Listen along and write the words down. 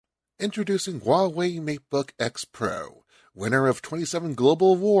Introducing Huawei MateBook X Pro, winner of 27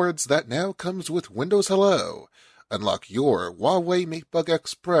 global awards that now comes with Windows Hello. Unlock your Huawei MateBook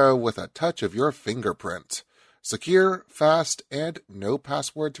X Pro with a touch of your fingerprint. Secure, fast, and no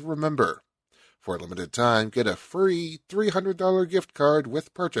password to remember. For a limited time, get a free $300 gift card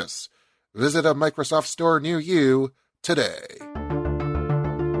with purchase. Visit a Microsoft store near you today.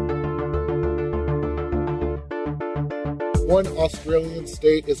 One Australian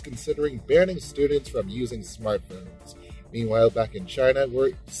state is considering banning students from using smartphones. Meanwhile, back in China,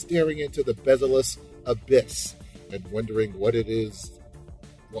 we're staring into the bezel-less abyss and wondering what it is.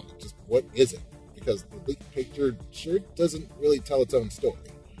 Well, just what is it? Because the leaked picture sure doesn't really tell its own story.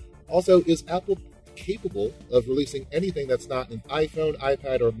 Also, is Apple capable of releasing anything that's not an iPhone,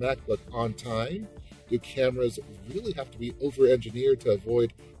 iPad, or MacBook on time? Do cameras really have to be over-engineered to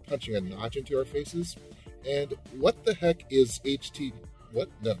avoid punching a notch into our faces? And what the heck is HGTV?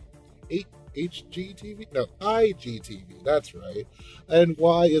 No, IGTV, that's right. And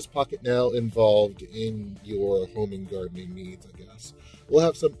why is Pocket Now involved in your home and gardening needs, I guess? We'll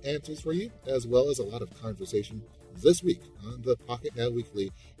have some answers for you, as well as a lot of conversation this week on the Pocket Now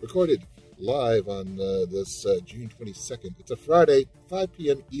Weekly, recorded live on this June 22nd. It's a Friday, 5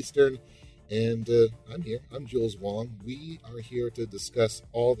 p.m. Eastern, and I'm here. I'm Jules Wong. We are here to discuss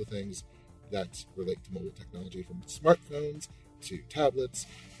all the things that relate to mobile technology, from smartphones to tablets,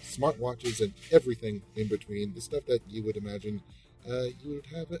 smartwatches, and everything in between, the stuff that you would imagine you would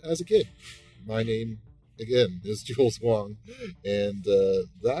have as a kid. My name, again, is Jules Wong, and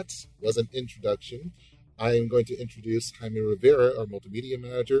that was an introduction. I am going to introduce Jaime Rivera, our multimedia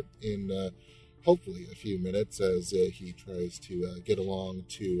manager, in hopefully a few minutes as he tries to get along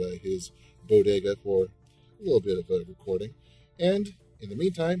to his bodega for a little bit of a recording. And in the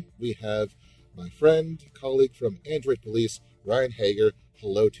meantime, we have my friend, colleague from Android Police, Ryan Hager.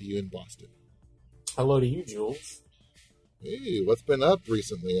 Hello to you in Boston. Hello to you, Jules. Hey, what's been up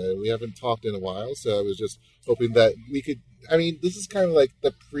recently? We haven't talked in a while, so I was just hoping that we could... I mean, this is kind of like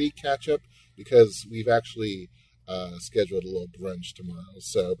the pre-catch-up, because we've actually scheduled a little brunch tomorrow.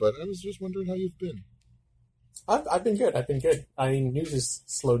 So, but I was just wondering how you've been. I've been good. I mean, news is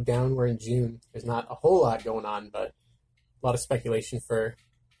slowed down. We're in June. There's not a whole lot going on, but a lot of speculation for,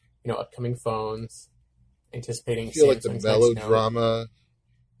 upcoming phones, anticipating. I feel like the melodrama.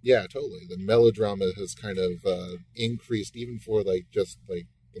 Yeah, totally. The melodrama has kind of increased, even for just the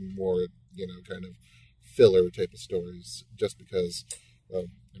more kind of filler type of stories. Just because,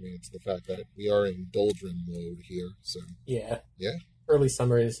 it's the fact that we are in doldrum mode here. So yeah. Early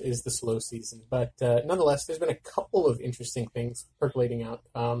summer is the slow season, but nonetheless, there's been a couple of interesting things percolating out.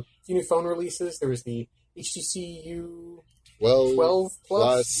 A few new phone releases. There was the HTC U 12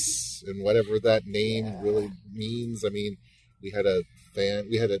 Plus, and whatever that name really means. I mean, we had an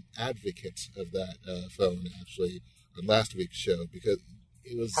advocate of that phone actually on last week's show, because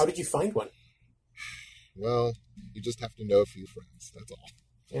it was. How did you find one? Well, you just have to know a few friends. That's all.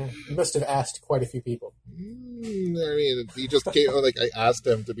 Yeah, you must have asked quite a few people. He just came. I asked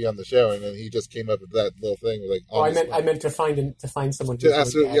him to be on the show, and then he just came up with that little thing. I meant to find someone to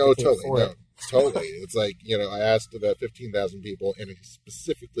ask. Totally. Totally. It's I asked about 15,000 people, and I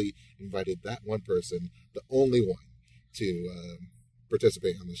specifically invited that one person, the only one, to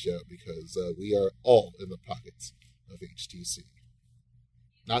participate on the show, because we are all in the pockets of HTC.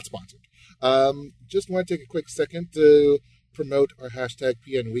 Not sponsored. Just want to take a quick second to promote our hashtag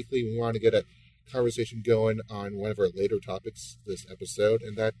PN Weekly. We want to get a conversation going on one of our later topics this episode,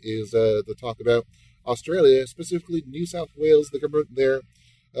 and that is the talk about Australia, specifically New South Wales. The government there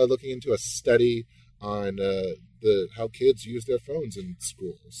looking into a study on how kids use their phones in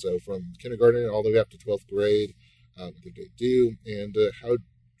school. So from kindergarten all the way up to 12th grade, what did they do, and how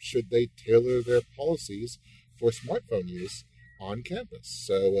should they tailor their policies for smartphone use on campus.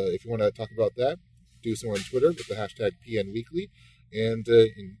 So if you want to talk about that, do so on Twitter with the hashtag PN Weekly. And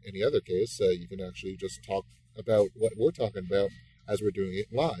in any other case, you can actually just talk about what we're talking about as we're doing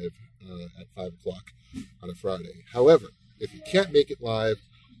it live at 5 o'clock on a Friday. However, if you can't make it live,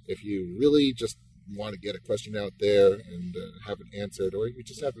 if you really just want to get a question out there and have it answered, or you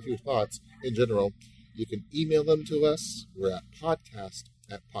just have a few thoughts in general, you can email them to us. We're at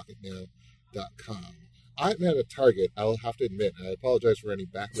podcast@pocketnow.com. I'm at a Target. I'll have to admit, I apologize for any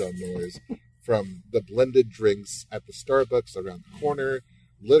background noise from the blended drinks at the Starbucks around the corner,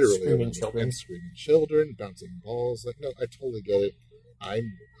 literally screaming children, bouncing balls. No, I totally get it.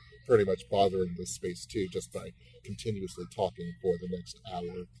 I'm pretty much bothering this space too, just by continuously talking for the next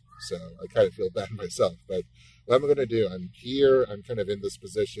hour. So I kind of feel bad myself. But what am I going to do? I'm here. I'm kind of in this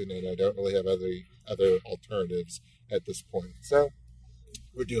position, and I don't really have other alternatives at this point. So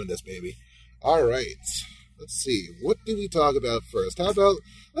We're doing this, baby. All right. Let's see. What do we talk about first?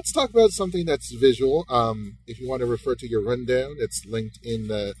 Let's talk about something that's visual. If you want to refer to your rundown, it's linked in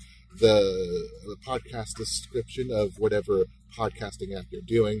the podcast description of whatever podcasting app you're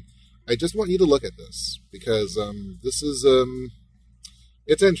doing. I just want you to look at this because this is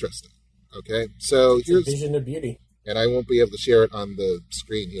it's interesting. Okay, so here's a vision of beauty, and I won't be able to share it on the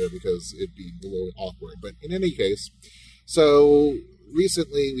screen here because it'd be a little awkward. But in any case, so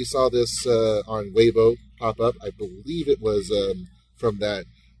recently we saw this on Weibo pop up. I believe it was from that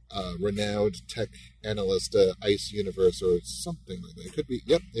renowned tech analyst Ice Universe or something like that. It could be.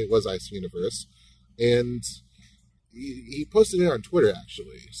 Yep, it was Ice Universe, and he posted it on Twitter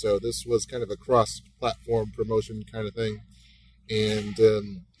actually. So this was kind of a cross-platform promotion kind of thing, and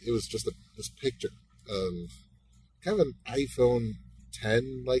it was just this picture of kind of an iPhone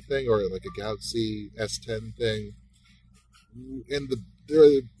 10 like thing or like a Galaxy S10 thing, and there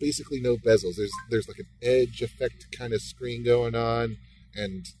are basically no bezels. There's like an edge effect kind of screen going on,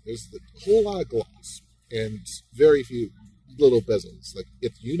 and there's a whole lot of gloss and very few little bezels. Like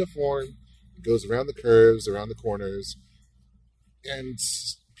it's uniform, it goes around the curves, around the corners, and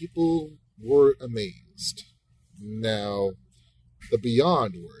people were amazed. Now, the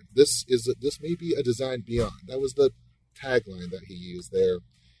Beyond word. This may be a design beyond. That was the tagline that he used there.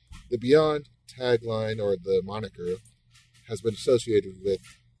 The Beyond tagline or the moniker has been associated with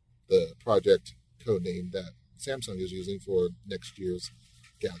the project codename that Samsung is using for next year's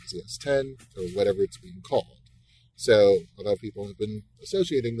Galaxy S10 or whatever it's being called. So a lot of people have been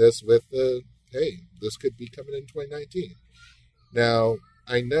associating this with, hey, this could be coming in 2019. Now,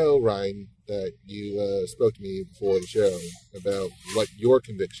 I know, Ryan, that you spoke to me before the show about what your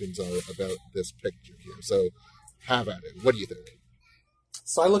convictions are about this picture here. So have at it. What do you think?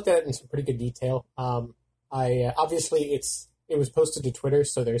 So I looked at it in some pretty good detail. I obviously it was posted to Twitter,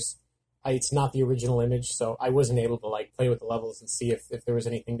 so it's not the original image, so I wasn't able to like play with the levels and see if there was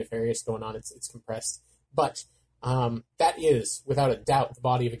anything nefarious going on. It's compressed, but that is without a doubt the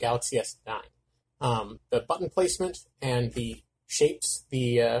body of a Galaxy S9. The button placement and the shapes,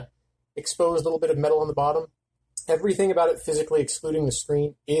 the exposed little bit of metal on the bottom, everything about it physically excluding the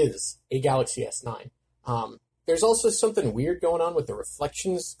screen is a Galaxy S9. There's also something weird going on with the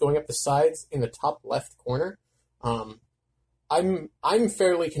reflections going up the sides in the top left corner. I'm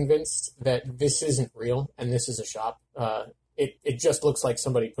fairly convinced that this isn't real and this is a shop. It just looks like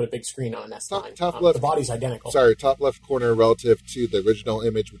somebody put a big screen on an S9. Top left, the body's identical. Sorry, top left corner relative to the original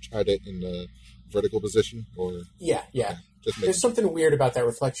image, which had it in the vertical position, or yeah. Just there's something weird about that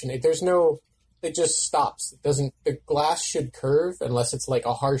reflection. It just stops. It doesn't. The glass should curve unless it's like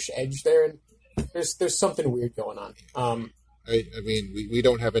a harsh edge there, and there's something weird going on. I mean, we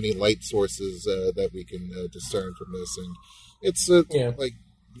don't have any light sources that we can discern from this, and it's like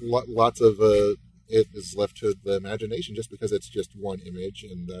lots of it is left to the imagination just because it's just one image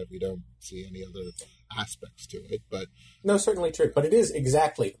and we don't see any other aspects to it. But no, certainly true. But it is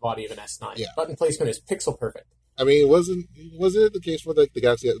exactly the body of an S9. Yeah. Button placement is pixel perfect. I mean, wasn't it the case where the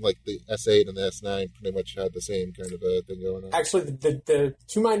Galaxy, like the S8 and the S9, pretty much had the same kind of thing going on? Actually, the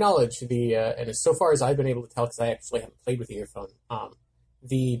to my knowledge, and so far as I've been able to tell, because I actually haven't played with either phone,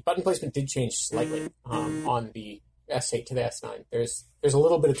 the button placement did change slightly on the S8 to the S9. There's a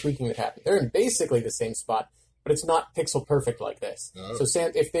little bit of tweaking that happened. They're in basically the same spot, but it's not pixel perfect like this. Oh. So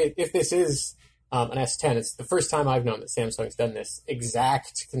if this is an S10, it's the first time I've known that Samsung's done this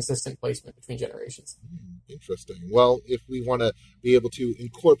exact consistent placement between generations. Interesting. Well, if we want to be able to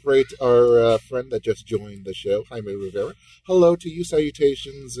incorporate our friend that just joined the show, Jaime Rivera, hello to you,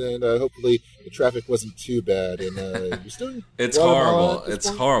 salutations, and hopefully the traffic wasn't too bad. And you're still it's horrible. It's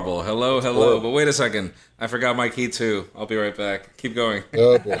horrible. Hello. Horrible. But wait a second. I forgot my key too. I'll be right back. Keep going.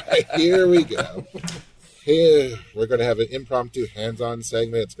 Oh boy, here we go. Here we're going to have an impromptu hands-on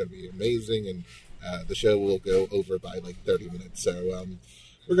segment. It's going to be amazing, and the show will go over by like 30 minutes. So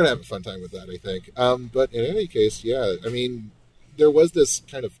we're going to have a fun time with that, I think. But in any case, yeah, I mean, there was this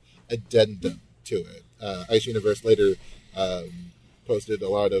kind of addendum to it. Ice Universe later posted a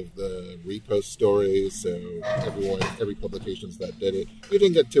lot of the repost stories, so every publications that did it. We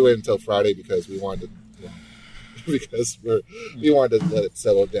didn't get to it until Friday because we wanted we wanted to let it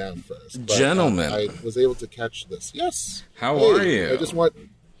settle down first. But, gentlemen, I was able to catch this. Yes. How are you? I just want...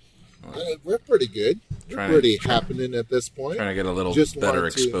 we're pretty good. We're pretty happening at this point. Trying to get a little better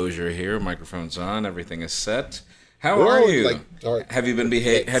exposure here. Microphone's on. Everything is set. How are you? Have you been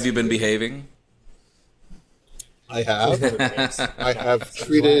behaving? I have. I have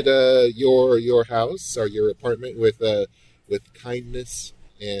treated your house or your apartment with kindness,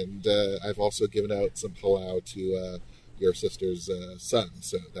 and I've also given out some halal to your sister's son.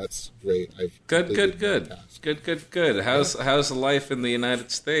 So that's great. Good. How's life in the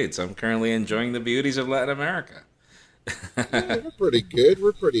United States? I'm currently enjoying the beauties of Latin America. Yeah, we're pretty good.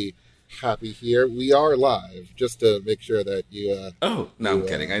 We're pretty happy here. We are live, just to make sure that you... I'm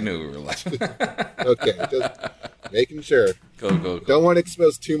kidding. I knew we were live. Okay, just making sure. Cool. Don't want to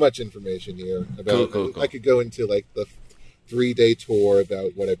expose too much information here. About. Cool. I could go into like the 3-day tour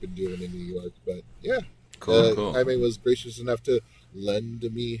about what I've been doing in New York, but yeah. Cool. Jaime was gracious enough to lend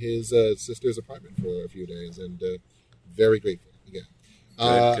me his sister's apartment for a few days, and very grateful again.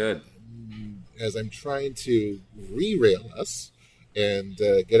 Good. As I'm trying to re-rail us and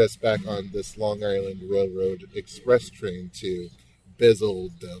get us back on this Long Island Railroad Express train to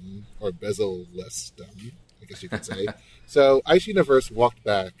Bezeldum, or Bezel-less-dum, I guess you could say. So Ice Universe walked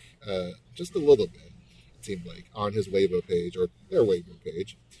back just a little bit, it seemed like, on his Weibo page, or their Weibo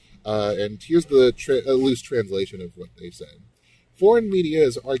page. And here's the loose translation of what they said. Foreign media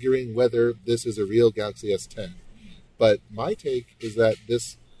is arguing whether this is a real Galaxy S10, but my take is that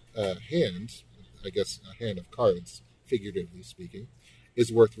this hand, I guess a hand of cards, figuratively speaking,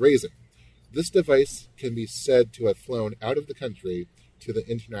 is worth raising. This device can be said to have flown out of the country to the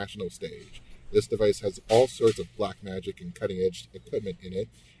international stage. This device has all sorts of black magic and cutting-edge equipment in it,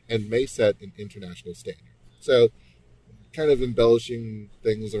 and may set an international standard. So, kind of embellishing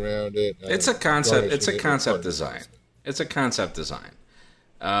things around it. It's a concept. It's a concept design. It's a concept design.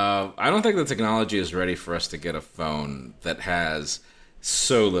 I don't think the technology is ready for us to get a phone that has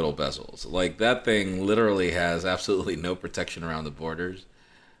so little bezels. Like, that thing literally has absolutely no protection around the borders.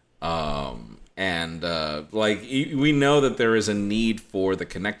 We know that there is a need for the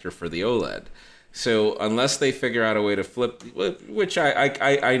connector for the OLED. So unless they figure out a way to flip, which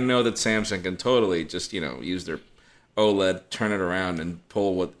I know that Samsung can totally just, use their OLED, turn it around, and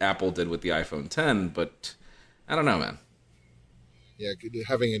pull what Apple did with the iPhone 10, but I don't know, man. Yeah,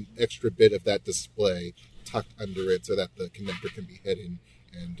 having an extra bit of that display tucked under it so that the connector can be hidden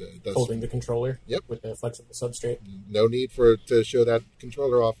and holding the controller. Yep. With the flexible substrate. No need to show that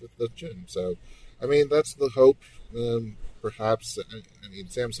controller off with the chin. So, I mean, that's the hope. Perhaps,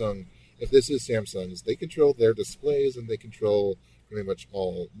 Samsung, if this is Samsung's, they control their displays and they control pretty much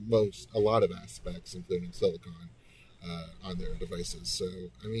a lot of aspects, including silicon, on their devices. So,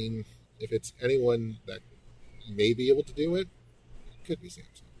 I mean, if it's anyone that may be able to do it, it could be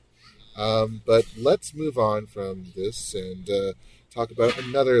Samsung. But let's move on from this and talk about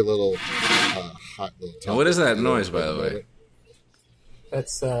another little hot little topic. And what is that noise, by the way?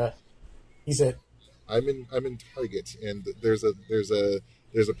 That's he's it. I'm in Target, and there's a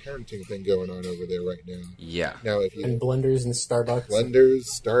parenting thing going on over there right now. Yeah. Now, and blenders and Starbucks.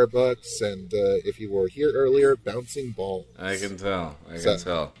 And if you were here earlier, bouncing balls. I can tell.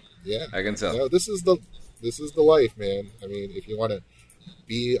 Yeah, I can tell. No, this is the life, man. I mean, if you want to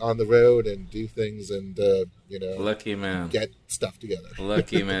be on the road and do things and lucky man, get stuff together,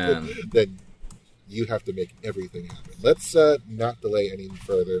 lucky man, then you have to make everything happen. Let's not delay any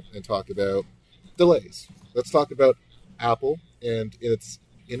further and talk about delays. Let's talk about Apple and its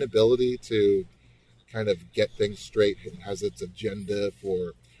inability to kind of get things straight. It has its agenda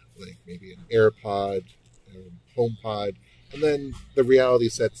for like maybe an AirPod, HomePod, and then the reality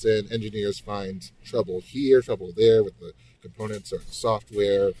sets in. Engineers find trouble here, trouble there with the components or the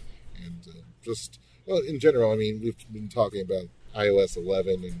software, and in general, I mean, we've been talking about iOS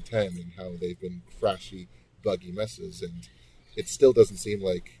 11 and 10 and how they've been crashy, buggy messes, and it still doesn't seem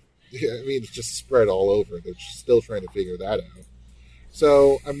like, it's just spread all over. They're still trying to figure that out.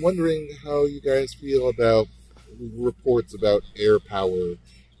 So I'm wondering how you guys feel about reports about AirPower,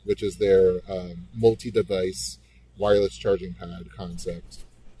 which is their multi-device wireless charging pad concept.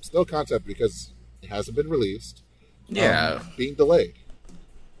 Still concept because it hasn't been released. Yeah. Being delayed.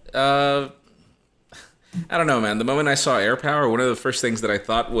 I don't know, man. The moment I saw AirPower, one of the first things that I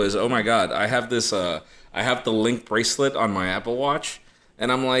thought was, oh my God, I have this, I have the Link bracelet on my Apple Watch.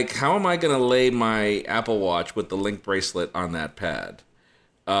 And I'm like, how am I going to lay my Apple Watch with the Link bracelet on that pad?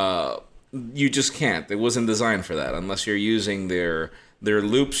 You just can't. It wasn't designed for that unless you're using their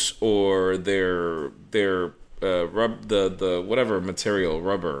loops or their the whatever material,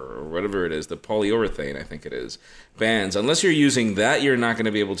 rubber or whatever it is, the polyurethane, I think it is, bands. Unless you're using that, you're not going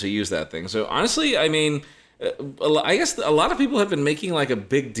to be able to use that thing. So honestly, I mean, I guess a lot of people have been making like a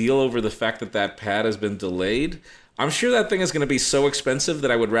big deal over the fact that pad has been delayed. I'm sure that thing is going to be so expensive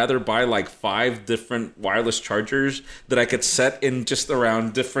that I would rather buy like 5 different wireless chargers that I could set in just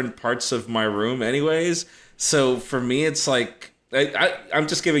around different parts of my room anyways. So for me, it's like, I'm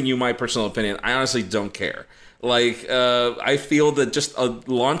just giving you my personal opinion. I honestly don't care. Like, I feel that just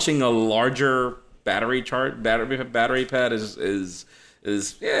launching a larger battery pad is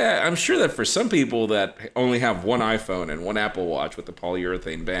yeah. I'm sure that for some people that only have one iPhone and one Apple Watch with the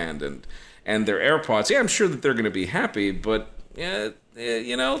polyurethane band and their AirPods, yeah, I'm sure that they're going to be happy. But yeah,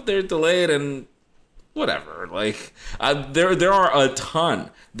 you know, they're delayed and whatever. Like there are a ton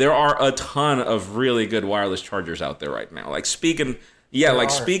of really good wireless chargers out there right now. Like speaking,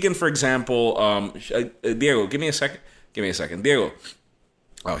 for example, Diego, give me a second, Diego.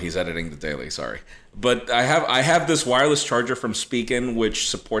 Oh, he's editing the daily. Sorry, but I have this wireless charger from Speakin, which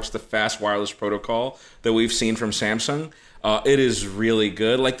supports the fast wireless protocol that we've seen from Samsung. It is really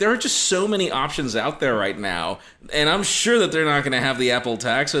good. Like, there are just so many options out there right now, and I'm sure that they're not going to have the Apple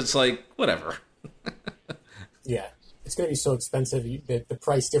tax. So it's like whatever. Yeah, it's going to be so expensive that the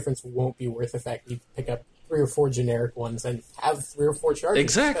price difference won't be worth the fact you pick up 3 or 4 generic ones and have 3 or 4 chargers.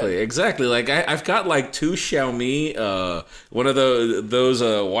 Exactly. Like I've got like 2 Xiaomi, one of those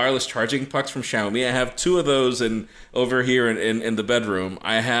wireless charging pucks from Xiaomi. I have 2 of those over here in the bedroom.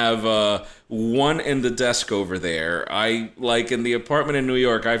 I have one in the desk over there. I like in the apartment in New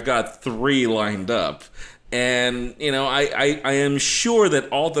York. I've got 3 lined up. And, you know, I am sure that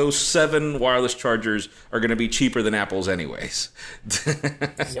all those 7 wireless chargers are going to be cheaper than Apple's anyways.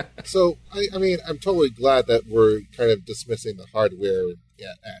 So, I mean, I'm totally glad that we're kind of dismissing the hardware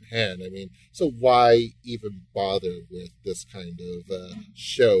at hand. I mean, so why even bother with this kind of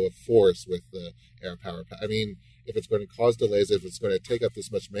show of force with the AirPower? I mean, if it's going to cause delays, if it's going to take up this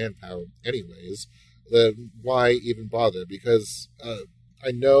much manpower anyways, then why even bother? Because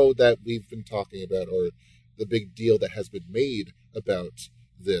I know that we've been talking about, or the big deal that has been made about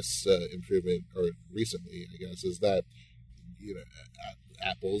this improvement, or recently, I guess, is that, you know,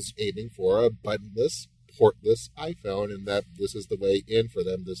 Apple's aiming for a buttonless, portless iPhone, and that this is the way in for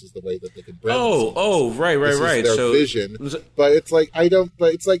them. This is the way that they can brand themselves. Right. This is their vision. But it's like,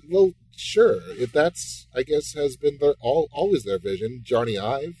 but it's like, well, sure, if that's, I guess, has been always their vision. Johnny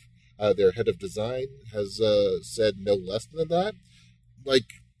Ive, their head of design, has said no less than that.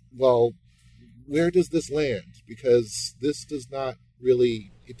 Like, well, where does this land? Because this does not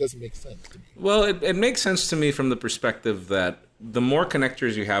really, it doesn't make sense to me. Well, it makes sense to me from the perspective that the more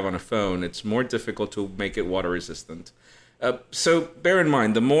connectors you have on a phone, it's more difficult to make it water resistant. So bear in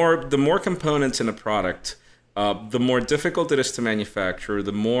mind, the more components in a product, the more difficult it is to manufacture,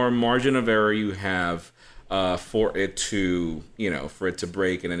 the more margin of error you have for it to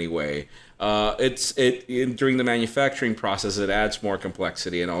break in any way. During the manufacturing process, it adds more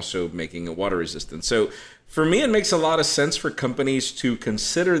complexity and also making it water resistant. So for me, it makes a lot of sense for companies to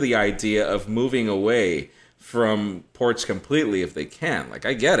consider the idea of moving away from ports completely if they can. Like,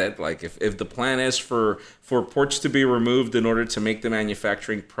 I get it. Like, if the plan is for ports to be removed in order to make the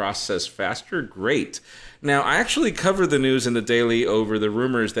manufacturing process faster, great. Now, I actually covered the news in the Daily over the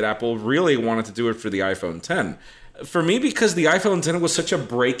rumors that Apple really wanted to do it for the iPhone X. For me, because the iPhone X was such a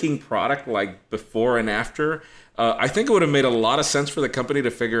breaking product, like before and after, I think it would have made a lot of sense for the company to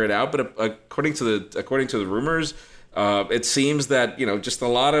figure it out. But according to the rumors, it seems that, you know, just a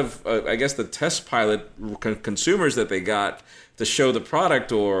lot of I guess the test pilot consumers that they got to show the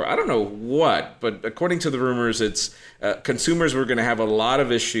product, or I don't know what, but according to the rumors, it's consumers were going to have a lot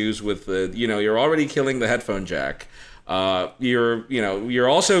of issues with you're already killing the headphone jack. You're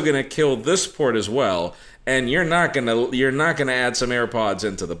also going to kill this port as well. And you're not gonna add some AirPods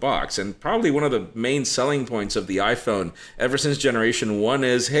into the box. And probably one of the main selling points of the iPhone ever since Generation 1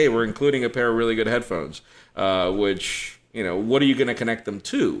 is, hey, we're including a pair of really good headphones. Which, you know, what are you going to connect them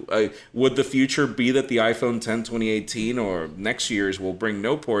to? Would the future be that the iPhone X 2018 or next year's will bring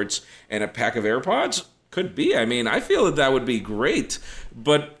no ports and a pack of AirPods? Could be. I mean, I feel that would be great,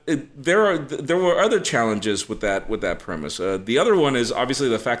 but there were other challenges with that premise. The other one is obviously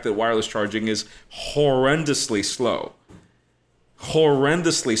the fact that wireless charging is horrendously slow.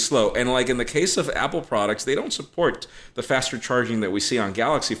 And like in the case of Apple products, they don't support the faster charging that we see on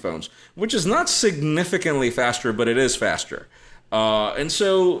Galaxy phones, which is not significantly faster, but it is faster. And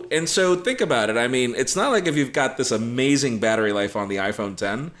so think about it. I mean, it's not like if you've got this amazing battery life on the iPhone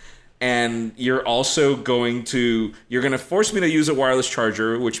X, and you're going to force me to use a wireless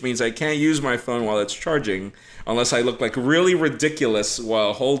charger, which means I can't use my phone while it's charging unless I look like really ridiculous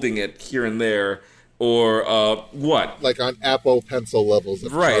while holding it here and there, or what? Like on Apple Pencil levels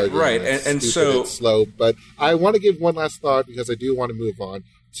of charging. Right. And so it's slow. But I want to give one last thought, because I do want to move on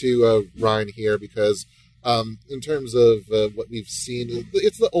to Ryan here, because in terms of what we've seen,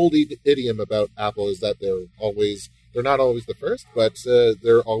 it's the old idiom about Apple is that they're not always the first, but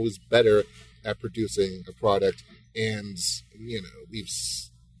they're always better at producing a product. And, you know,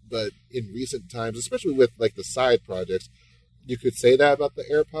 but in recent times, especially with like the side projects, you could say that about the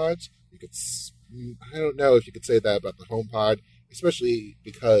AirPods. You could I don't know if you could say that about the HomePod, especially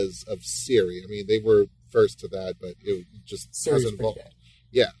because of Siri. I mean, they were first to that, but it just Siri's hasn't pretty evolved.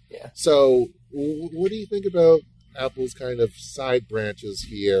 good. Yeah. So, what do you think about Apple's kind of side branches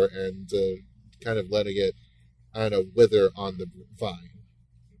here and kind of letting it, I don't know, wither on the vine?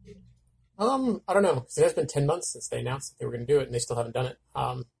 I don't know, because it has been 10 months since they announced that they were going to do it, and they still haven't done it.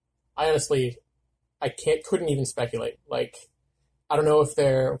 I honestly, couldn't even speculate. Like, I don't know if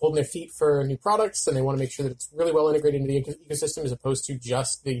they're holding their feet for new products and they want to make sure that it's really well integrated into the ecosystem as opposed to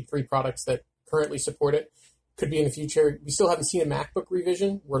just the 3 products that currently support it. Could be in the future. We still haven't seen a MacBook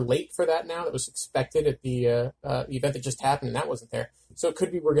revision. We're late for that now. That was expected at the event that just happened, and that wasn't there. So it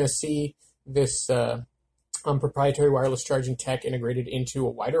could be we're going to see this proprietary wireless charging tech integrated into a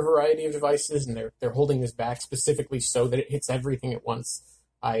wider variety of devices, and they're holding this back specifically so that it hits everything at once.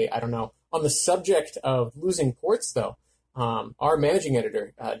 I don't know. On the subject of losing ports, though, our managing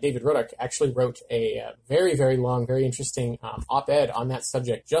editor, David Ruddock, actually wrote a very, very long, very interesting op-ed on that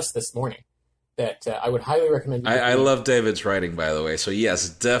subject just this morning that I would highly recommend. I love David's writing, by the way. So, yes,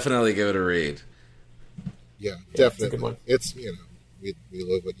 definitely give it a read. Yeah, definitely. It's a good one. It's, we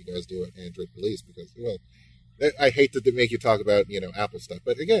love what you guys do at Android Release because, well, I hate to make you talk about, Apple stuff.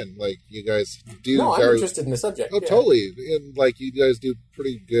 But again, like, you guys do No, very... I'm interested in the subject. Oh, yeah. totally. And, like, you guys do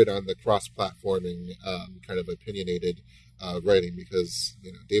pretty good on the cross-platforming kind of opinionated writing because,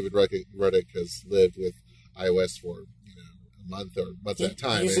 David Ruddock has lived with iOS for, a month or months at a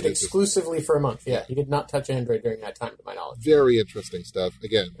time. He used it exclusively for a month, yeah. He did not touch Android during that time, to my knowledge. Very interesting stuff.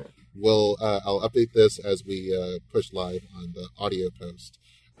 Again, I'll update this as we push live on the audio post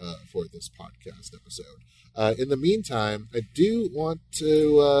for this podcast episode. In the meantime, I do want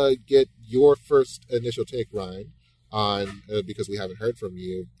to get your first initial take, Ryan, on because we haven't heard from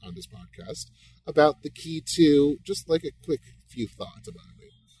you on this podcast, about the Key 2, just like a quick few thoughts about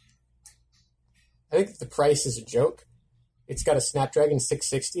it. I think the price is a joke. It's got a Snapdragon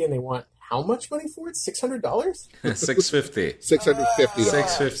 660, and they want how much money for it? $600? $650. $650.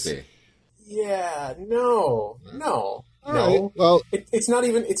 $650. Yeah, no. All right. Well, it's not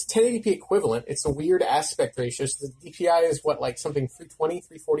even, it's 1080p equivalent. It's a weird aspect ratio. So the DPI is what, like something 320,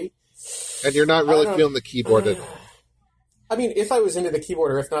 340? and you're not really feeling the keyboard at all. I mean, if I was into the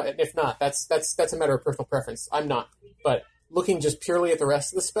keyboard, or if not, that's a matter of personal preference. I'm not. But looking just purely at the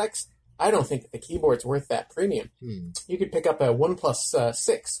rest of the specs, I don't think that the keyboard's worth that premium. You could pick up a OnePlus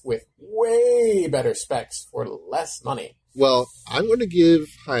 6 with way better specs for less money. Well, I'm going to give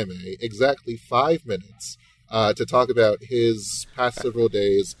Jaime exactly 5 minutes to talk about his past several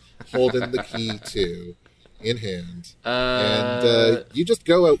days holding the Key 2 in hand. And you just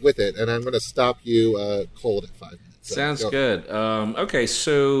go out with it, and I'm going to stop you cold at 5 minutes. So Sounds good. Okay,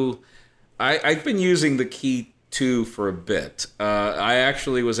 so I've been using the Key 2 for a bit. I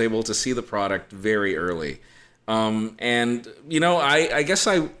actually was able to see the product very early. And, you know, I guess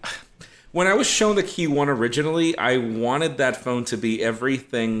when I was shown the Key 1 originally, I wanted that phone to be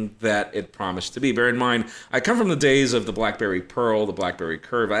everything that it promised to be. Bear in mind, I come from the days of the BlackBerry Pearl, the BlackBerry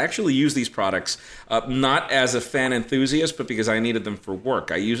Curve. I actually use these products not as a fan enthusiast, but because I needed them for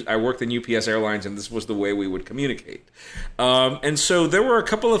work. I worked in UPS Airlines, and this was the way we would communicate. And so there were a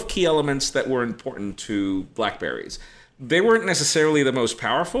couple of key elements that were important to BlackBerries. They weren't necessarily the most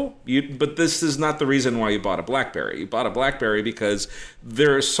powerful, but this is not the reason why you bought a BlackBerry. You bought a BlackBerry because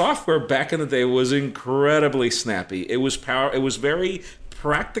their software back in the day was incredibly snappy. It was very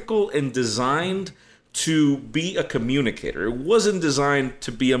practical and designed to be a communicator. It wasn't designed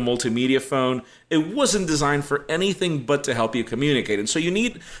to be a multimedia phone. It wasn't designed for anything but to help you communicate. And so you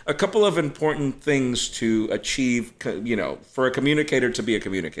need a couple of important things to achieve, you know, for a communicator to be a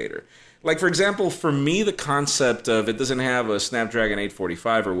communicator. Like, for example, for me, the concept of it doesn't have a Snapdragon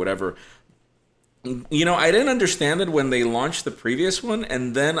 845 or whatever, you know, I didn't understand it when they launched the previous one,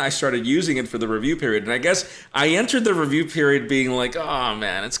 and then I started using it for the review period. And I guess I entered the review period being like, oh,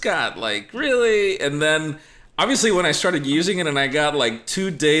 man, it's got, like, really? And then, obviously, when I started using it and I got, like,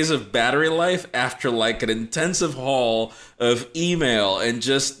 2 days of battery life after, like, an intensive haul of email and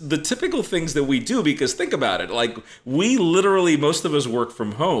just the typical things that we do, because think about it, like, we literally, most of us work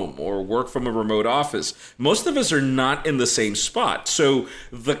from home or work from a remote office. Most of us are not in the same spot. So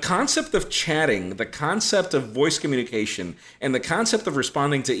the concept of chatting, the concept of voice communication, and the concept of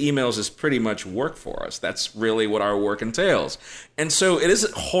responding to emails is pretty much work for us. That's really what our work entails. And so it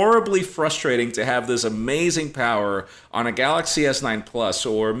is horribly frustrating to have this amazing power on a Galaxy S9 Plus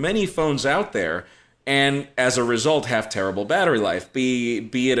or many phones out there, and as a result have terrible battery life, be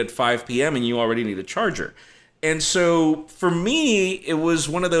it at 5 p.m. and you already need a charger. And so for me, it was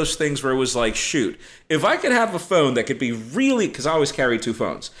one of those things where it was like, shoot, if I could have a phone that could be really, because I always carry two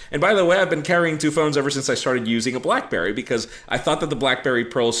phones. And by the way, I've been carrying two phones ever since I started using a BlackBerry, because I thought that the BlackBerry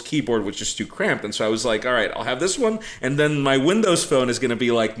Pearl's keyboard was just too cramped. And so I was like, all right, I'll have this one. And then my Windows phone is going to be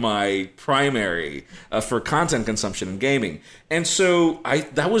like my primary for content consumption and gaming. And so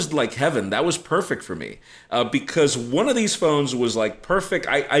that was like heaven. That was perfect for me because one of these phones was like perfect.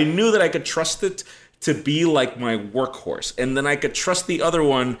 I knew that I could trust it to be like my workhorse. And then I could trust the other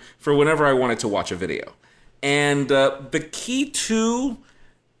one for whenever I wanted to watch a video. And the Key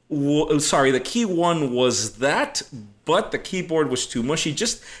 1 was that, but the keyboard was too mushy.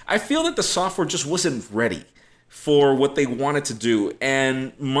 I feel that the software just wasn't ready for what they wanted to do.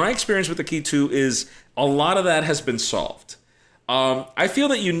 And my experience with the Key 2 is a lot of that has been solved. I feel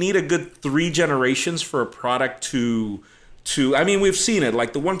that you need a good 3 generations for a product to I mean, we've seen it.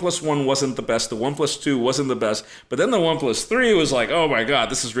 Like the OnePlus 1 wasn't the best, the OnePlus 2 wasn't the best, but then the OnePlus 3 was like, oh my god,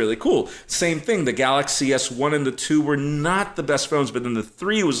 this is really cool. Same thing, the Galaxy S1 and the 2 were not the best phones, but then the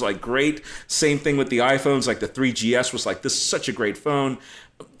 3 was like great. Same thing with the iPhones, like the 3GS was like, this is such a great phone.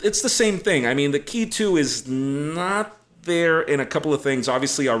 It's the same thing. I mean, the Key 2 is not there in a couple of things.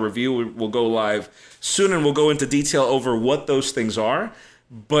 Obviously, our review will go live soon, and we'll go into detail over what those things are.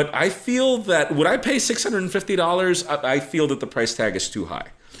 But I feel that, would I pay $650? I feel that the price tag is too high.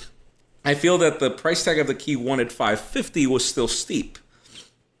 I feel that the price tag of the Key 1 at $550 was still steep.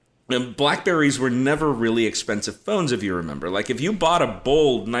 And Blackberries were never really expensive phones, if you remember. Like, if you bought a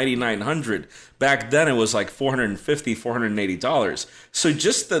Bold 9900, back then it was like $450, $480. So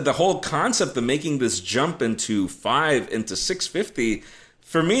just the whole concept of making this jump into $650,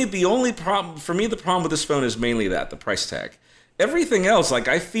 for me, the problem with this phone is mainly the price tag. Everything else, like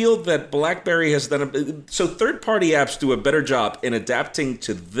I feel that BlackBerry has done so third-party apps do a better job in adapting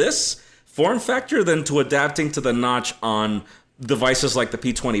to this form factor than to adapting to the notch on devices like the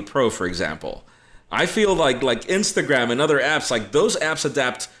P20 Pro, for example. I feel like Instagram and other apps, like those apps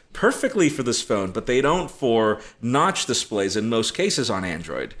adapt perfectly for this phone, but they don't for notch displays in most cases on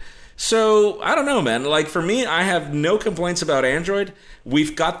Android. So, I don't know, man. Like, for me, I have no complaints about Android.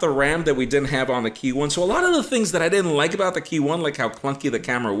 We've got the RAM that we didn't have on the Key 1. So, a lot of the things that I didn't like about the Key 1, like how clunky the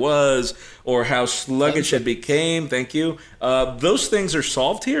camera was or how sluggish it became, thank you, those things are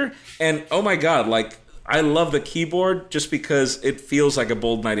solved here. And, oh my God, like, I love the keyboard just because it feels like a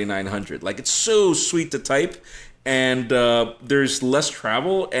Bold 9900. Like, it's so sweet to type. And there's less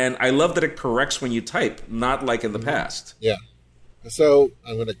travel. And I love that it corrects when you type, not like in the past. Yeah. So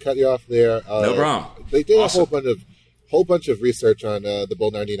I'm going to cut you off there. No problem. They did awesome. a whole bunch of research on the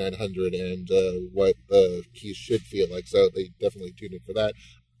Bold 9900 and what the keys should feel like. So they definitely tuned in for that.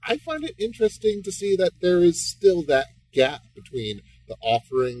 I find it interesting to see that there is still that gap between the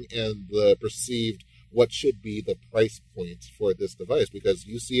offering and the perceived what should be the price point for this device, because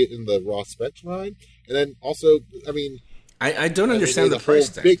you see it in the raw specs line, and then also, I mean, I don't understand the price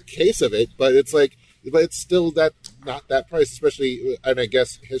tag. Big case of it, but it's like. But it's still not that price, especially, and I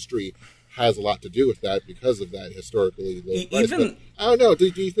guess history has a lot to do with that because of that historically low price. But I don't know. Do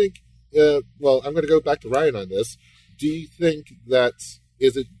you think? Well, I'm going to go back to Ryan on this. Do you think that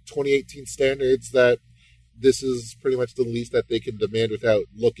is it 2018 standards that this is pretty much the least that they can demand without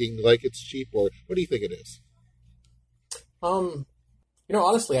looking like it's cheap, or what do you think it is?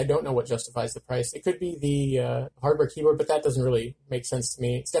 Honestly, I don't know what justifies the price. It could be the hardware keyboard, but that doesn't really make sense to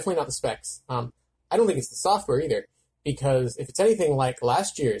me. It's definitely not the specs. I don't think it's the software either, because if it's anything like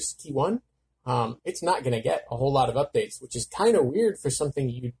last year's Key 1, it's not going to get a whole lot of updates, which is kind of weird for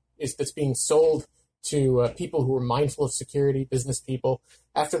something that's being sold to people who are mindful of security, business people.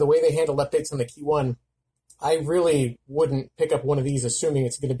 After the way they handled updates on the Key 1, I really wouldn't pick up one of these assuming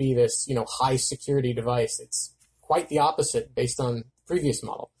it's going to be this, high security device. It's quite the opposite based on the previous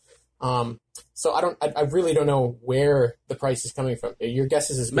model. So I really don't know where the price is coming from. Your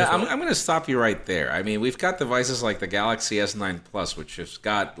guess is as good. I'm going to stop you right there. I mean, we've got devices like the Galaxy S9 Plus, which has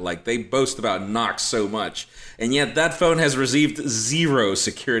got, like, they boast about Knox so much, and yet that phone has received 0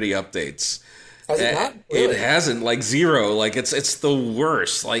 security updates. Has it not? Really? It hasn't, like 0. Like, it's the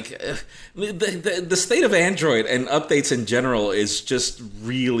worst. Like, the state of Android and updates in general is just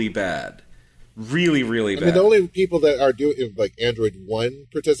really bad. Really, really bad. I mean, the only people that are doing, like, Android One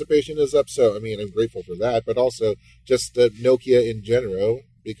participation is up, so, I mean, I'm grateful for that, but also just Nokia in general,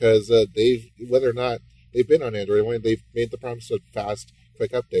 because whether or not they've been on Android One, they've made the promise of fast,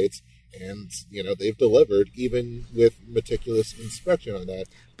 quick updates, and, they've delivered, even with meticulous inspection on that.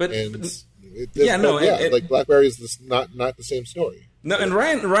 But, like, BlackBerry is not the same story. No, and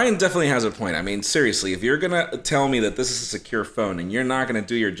Ryan definitely has a point. I mean, seriously, if you're gonna tell me that this is a secure phone and you're not gonna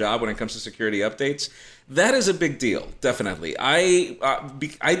do your job when it comes to security updates, that is a big deal. Definitely. I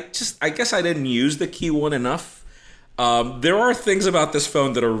guess I didn't use the Key One enough. There are things about this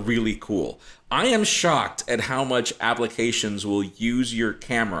phone that are really cool. I am shocked at how much applications will use your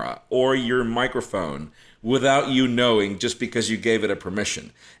camera or your microphone without you knowing, just because you gave it a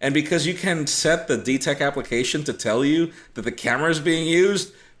permission. And because you can set the DTEC application to tell you that the camera is being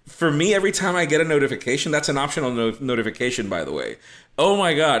used, for me, every time I get a notification, that's an optional notification, by the way. Oh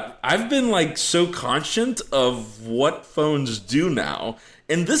my God, I've been like so conscious of what phones do now.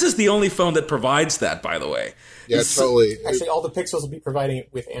 And this is the only phone that provides that, by the way. Yeah, totally. Actually, all the Pixels will be providing it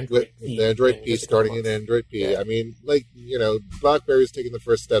with Android P. With Android P, starting in Android P. Yeah. I mean, like, BlackBerry's taking the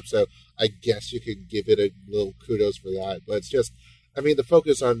first step, so I guess you could give it a little kudos for that. But it's just, I mean, the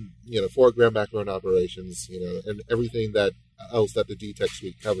focus on, foreground, background operations, and everything that else that the DTEC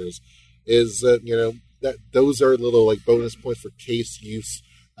suite covers is, that those are little, like, bonus points for case use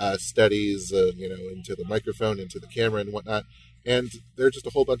studies, into the microphone, into the camera and whatnot. And there are just a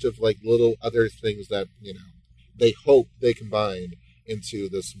whole bunch of, like, little other things that, they hope they combine into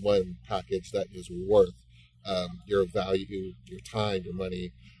this one package that is worth your value, your time, your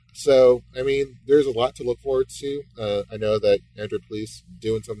money. So, I mean, there's a lot to look forward to. I know that Android Police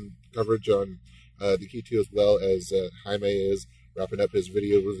doing some coverage on the Q2 as well, as Jaime is wrapping up his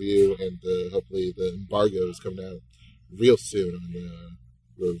video review, and hopefully the embargo is coming out real soon on the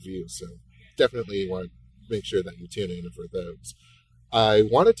review. So definitely want to make sure that you tune in for those. I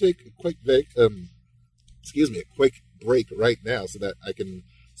want to take a quick break right now so that I can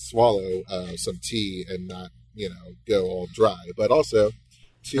swallow some tea and not, go all dry, but also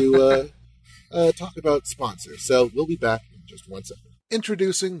to talk about sponsors. So we'll be back in just 1 second.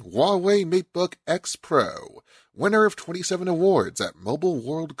 Introducing Huawei MateBook X Pro, winner of 27 awards at Mobile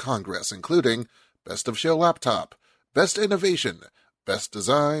World Congress, including Best of Show Laptop, Best Innovation, Best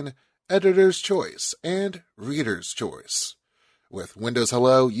Design, Editor's Choice, and Reader's Choice. With Windows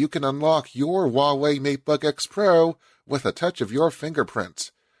Hello, you can unlock your Huawei MateBook X Pro with a touch of your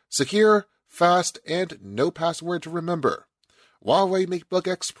fingerprint. Secure, fast, and no password to remember. Huawei MateBook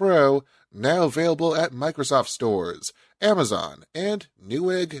X Pro, now available at Microsoft stores, Amazon, and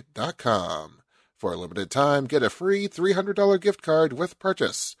Newegg.com. For a limited time, get a free $300 gift card with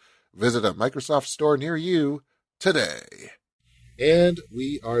purchase. Visit a Microsoft store near you today. And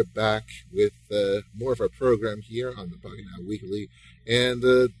we are back with more of our program here on the Pocketnow Weekly. And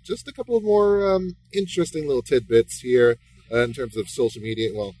just a couple of more interesting little tidbits here in terms of social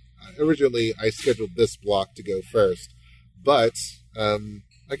media. Well, originally I scheduled this block to go first. But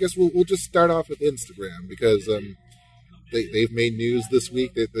I guess we'll just start off with Instagram, because they've made news this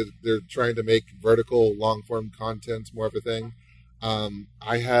week that they're trying to make vertical long-form content more of a thing.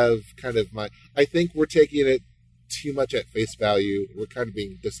 I have kind of I think we're taking it too much at face value. We're kind of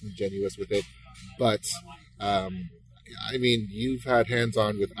being disingenuous with it. But, I mean, you've had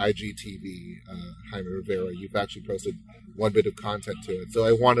hands-on with IGTV, Jaime Rivera. You've actually posted one bit of content to it. So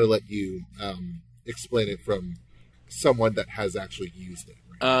I want to let you explain it from someone that has actually used it.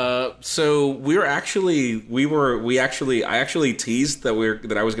 So I actually teased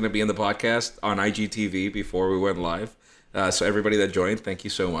that I was going to be in the podcast on IGTV before we went live. So everybody that joined, thank you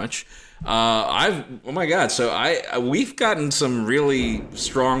so much. Oh my God. So we've gotten some really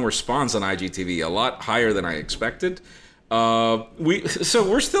strong response on IGTV, a lot higher than I expected.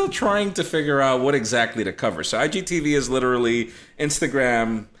 We're still trying to figure out what exactly to cover. So IGTV is literally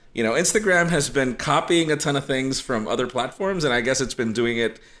Instagram. Instagram has been copying a ton of things from other platforms, and I guess it's been doing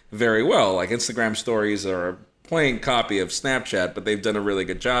it very well. Like, Instagram stories are a plain copy of Snapchat, but they've done a really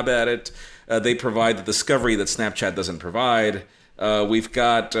good job at it. They provide the discovery that Snapchat doesn't provide. We've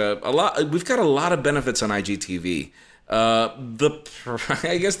got a lot of benefits on IGTV.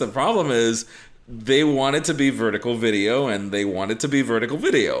 I guess the problem is they want it to be vertical video, and they want it to be vertical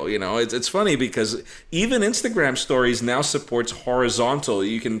video. It's funny because even Instagram stories now supports horizontal.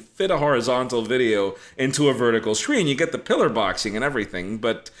 You can fit a horizontal video into a vertical screen. You get the pillar boxing and everything,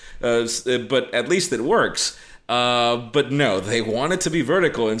 but at least it works. But no, they want it to be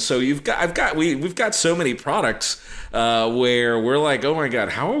vertical, and so we've got so many products where we're like, oh my God,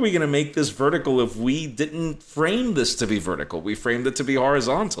 how are we going to make this vertical if we didn't frame this to be vertical? We framed it to be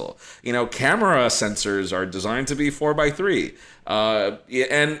horizontal. Camera sensors are designed to be 4x3,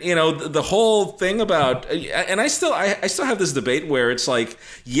 and the whole thing about, and I still have this debate where it's like,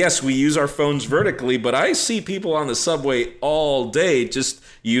 yes, we use our phones vertically, but I see people on the subway all day just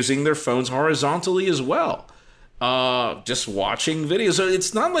using their phones horizontally as well. just watching videos. So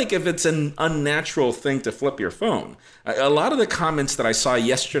it's not like if it's an unnatural thing to flip your phone. A lot of the comments that I saw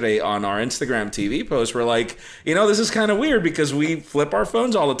yesterday on our Instagram TV post were like, this is kind of weird because we flip our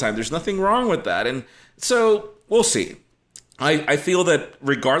phones all the time. There's nothing wrong with that. And so we'll see. I feel that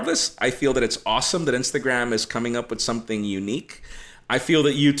regardless, I feel that it's awesome that Instagram is coming up with something unique. I feel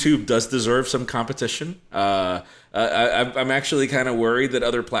that YouTube does deserve some competition. I'm actually kind of worried that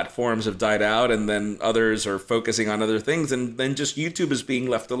other platforms have died out and then others are focusing on other things and then just YouTube is being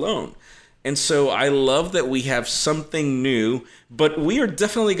left alone. And so I love that we have something new, but we are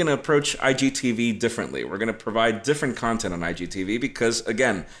definitely going to approach IGTV differently. We're going to provide different content on IGTV because,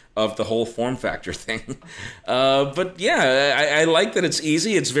 again, of the whole form factor thing. But yeah, I like that it's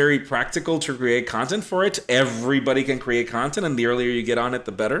easy. It's very practical to create content for it. Everybody can create content, and the earlier you get on it,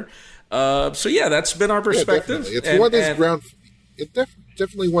 the better. So yeah, that's been our perspective. Yeah, it's one of those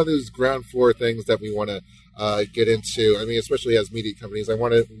definitely one of those ground floor things that we want to get into. I mean, especially as media companies, I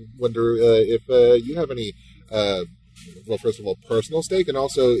wonder if you have any, well, first of all, personal stake, and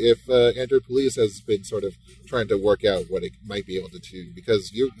also if Android Police has been sort of trying to work out what it might be able to do,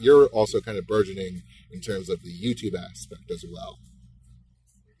 because you're also kind of burgeoning in terms of the YouTube aspect as well.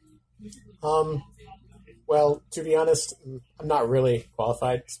 Well, to be honest, I'm not really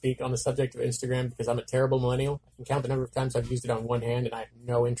qualified to speak on the subject of Instagram because I'm a terrible millennial. I can count the number of times I've used it on one hand, and I have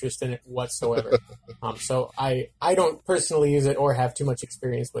no interest in it whatsoever. So I don't personally use it or have too much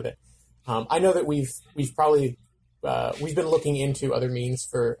experience with it. I know that we've probably we've been looking into other means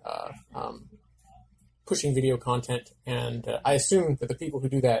for pushing video content, and I assume that the people who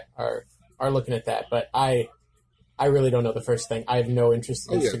do that are looking at that. But I really don't know the first thing. I have no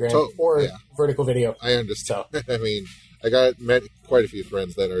interest in Instagram or vertical video. I understand. So. I mean, I met quite a few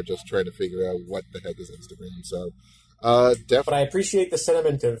friends that are just trying to figure out what the heck is Instagram. So, definitely. But I appreciate the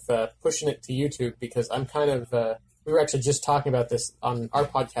sentiment of pushing it to YouTube because I'm kind of. We were actually just talking about this on our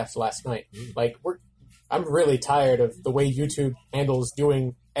podcast last night. Like, I'm really tired of the way YouTube handles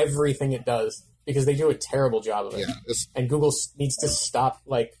doing everything it does because they do a terrible job of it. Yeah, and Google needs to stop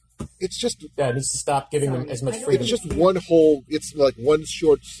It's just it needs to stop giving them as much freedom. It's just it's like one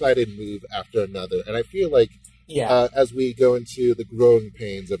short-sighted move after another, and I feel like as we go into the growing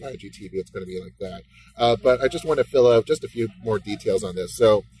pains of IGTV, it's going to be like that. But I just want to fill out just a few more details on this.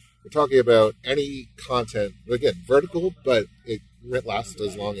 So we're talking about any content, again, vertical, but it lasts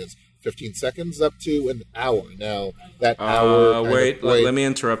as long as 15 seconds up to an hour. Now, that hour... Wait, let me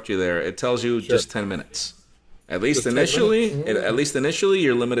interrupt you there. It tells you just 10 minutes. At least initially,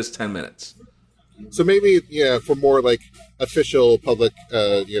 your limit is 10 minutes. So maybe, for more like official public,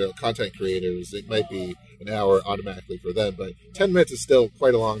 content creators, it might be an hour automatically for them. But 10 minutes is still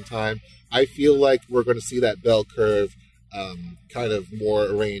quite a long time. I feel like we're going to see that bell curve kind of more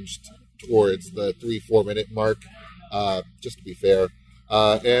arranged towards the 3-4 minute mark, just to be fair.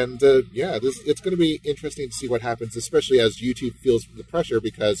 It's going to be interesting to see what happens, especially as YouTube feels the pressure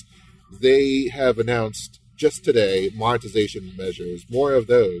because they have announced just today monetization measures, more of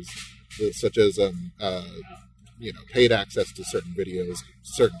those, such as paid access to certain videos,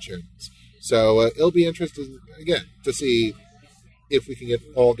 certain channels. So it'll be interesting again to see if we can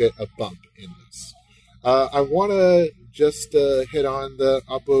get a bump in this. I want to just hit on the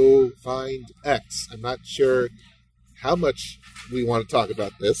Oppo Find X. I'm not sure how much we want to talk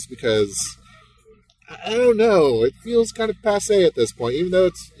about this because I don't know. It feels kind of passé at this point, even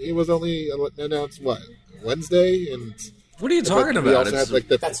though it was only announced Wednesday, and what are you talking about?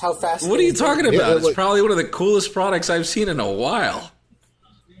 That's how fast. What are you talking about? It's probably one of the coolest products I've seen in a while.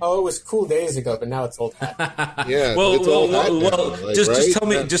 Oh, it was cool days ago, but now it's old hat. Yeah.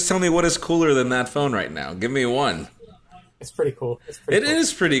 Just tell me what is cooler than that phone right now. Give me one. It's pretty cool. It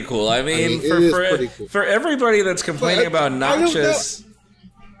is pretty cool. I mean, cool. For everybody that's complaining about notches.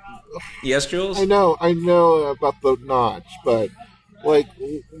 Yes, Jules? I know about the notch, but what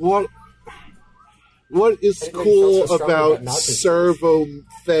is cool about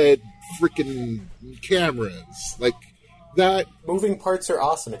servo-fed freaking cameras? Like, that... Moving parts are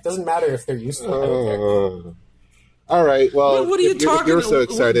awesome. It doesn't matter if they're useful. All right, well, what are you talking? If you're so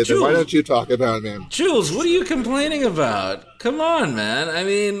excited, Jules, then why don't you talk about it, man? Jules, what are you complaining about? Come on, man. I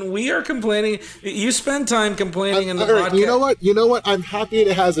mean, we are complaining. You spend time complaining in the podcast. You know what? I'm happy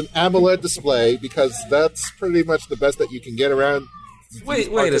it has an AMOLED display because that's pretty much the best that you can get around. Wait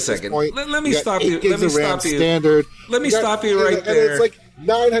a second. Let me stop you. Let me stop you. Standard. Let me stop you right there. And it's like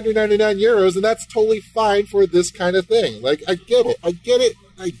 €999, and that's totally fine for this kind of thing. Like, I get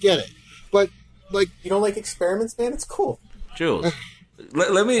it. But, like... You don't like experiments, man? It's cool. Jules,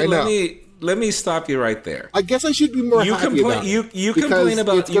 let me let me stop you right there. I guess I should be more You happy complain- about you- it, you because complain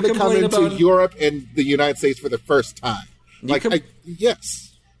about- it's you going to come complain into about- Europe and the United States for the first time. Yes.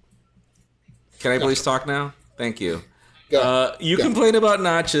 Can I please talk now? Thank you. Go. You Go. complain about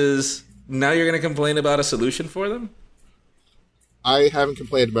notches. Now you're going to complain about a solution for them? I haven't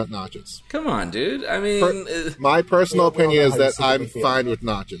complained about notches. Come on, dude. I mean, My personal we all opinion know is how you that I'm secretly feel. fine with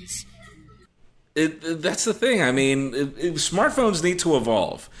notches. that's the thing. I mean, smartphones need to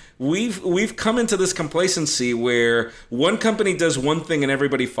evolve. We've come into this complacency where one company does one thing and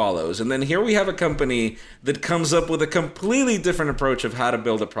everybody follows, and then here we have a company that comes up with a completely different approach of how to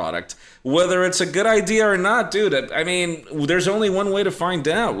build a product. Whether it's a good idea or not, dude, I mean, there's only one way to find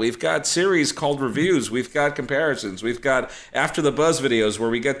out. We've got series called reviews. We've got comparisons. We've got After the Buzz videos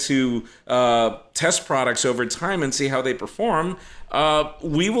where we get to test products over time and see how they perform.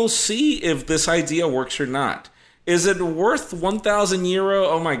 We will see if this idea works or not. Is it worth €1,000?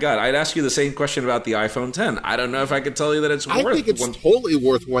 Oh my God! I'd ask you the same question about the iPhone 10. I don't know if I could tell you that it's worth. I think it's totally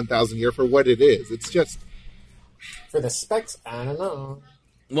worth 1,000 a year for what it is. It's just For the specs, I don't know.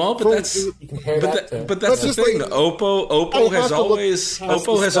 Well, but Well, that's You compare that to. but that's the just thing. like- Oppo I have has to look always past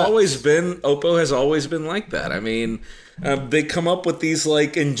Oppo the has specs. always been like that. I mean, they come up with these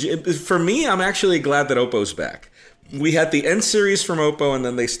like. For me, I'm actually glad that Oppo's back. We had the N series from Oppo, and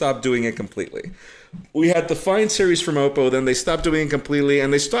then they stopped doing it completely. We had the Find series from Oppo, then they stopped doing it completely,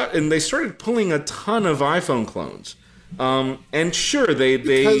 and they started pulling a ton of iPhone clones. And sure,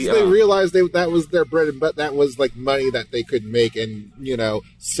 because they realized that was their bread and butter. That was like money that they could make, and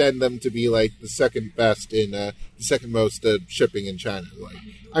send them to be like the second best in the second most shipping in China. Like,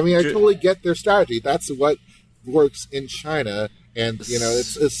 I mean, I totally get their strategy. That's what works in China, and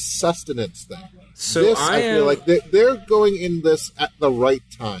it's a sustenance thing. So I feel like they're going in this at the right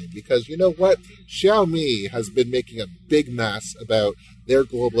time, because you know what? Xiaomi has been making a big mess about their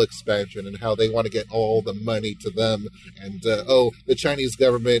global expansion and how they want to get all the money to them. And, the Chinese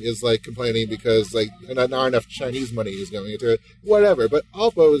government is like complaining because like not enough Chinese money is going into it. Whatever. But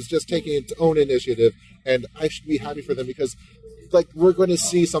Oppo is just taking its own initiative, and I should be happy for them because like we're going to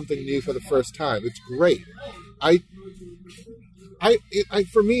see something new for the first time. It's great.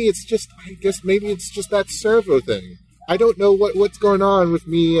 For me, it's just, I guess maybe it's just that servo thing. I don't know what's going on with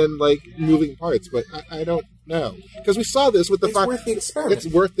me and like moving parts, but I don't know, because we saw this with the It's worth the experiment.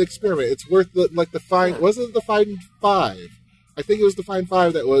 It's worth the experiment. It's worth the Find. Yeah. Wasn't it the Find 5? I think it was the Find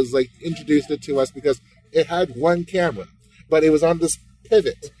 5 that was like introduced it to us because it had one camera, but it was on this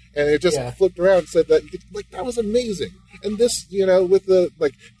pivot, and it just flipped around and said that like that was amazing. And this, with the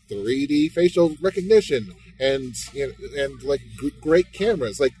like 3D facial recognition. And and like great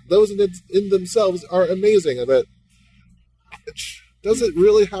cameras, like those in themselves are amazing. But does it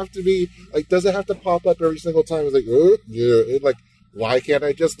really have to be like? Does it have to pop up every single time? It's like, like why can't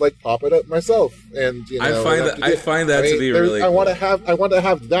I just like pop it up myself? And I find that to be really. I want to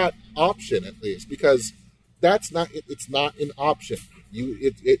have that option at least, because that's not. It's not an option.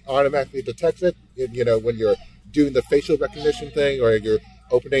 It automatically detects it. When you're doing the facial recognition thing or you're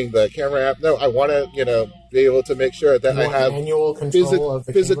opening the camera app. No, I want to, be able to make sure that I have manual control of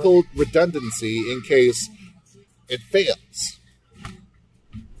the physical redundancy in case it fails.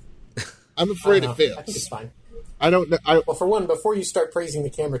 I'm afraid it fails. I think it's fine. I don't know. Well, for one, before you start praising the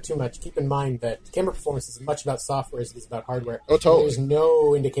camera too much, keep in mind that camera performance is as much about software as it is about hardware. Oh, totally. There's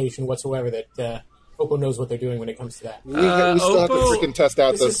no indication whatsoever that Oppo knows what they're doing when it comes to that. we still have to Oppo- freaking test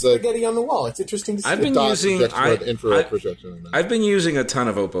out This is spaghetti on the wall. It's interesting to see. I've been dot using projection or the infrared projection. I've been using a ton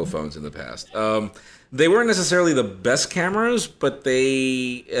of Oppo phones in the past. They weren't necessarily the best cameras, but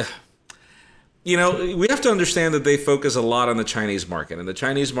they, we have to understand that they focus a lot on the Chinese market, and the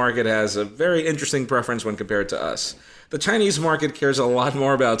Chinese market has a very interesting preference when compared to us. The Chinese market cares a lot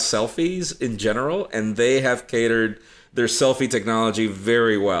more about selfies in general, and they have catered their selfie technology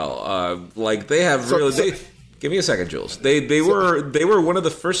very well. They have give me a second, Jules. They were one of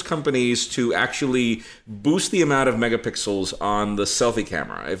the first companies to actually boost the amount of megapixels on the selfie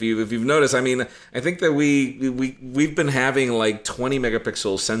camera. If you've noticed, I mean, I think that we've been having like 20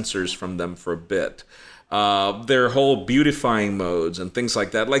 megapixel sensors from them for a bit. Their whole beautifying modes and things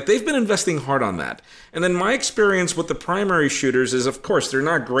like that. Like, they've been investing hard on that. And then my experience with the primary shooters is, of course, they're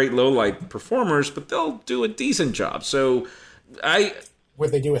not great low-light performers, but they'll do a decent job. So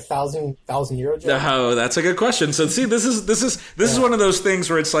Would they do €1,000 job? Oh, that's a good question. So see, this is one of those things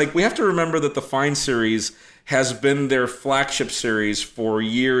where it's like we have to remember that the Find series has been their flagship series for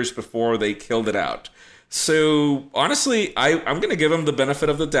years before they killed it out. So honestly, I'm going to give them the benefit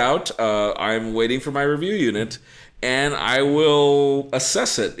of the doubt. I'm waiting for my review unit, and I will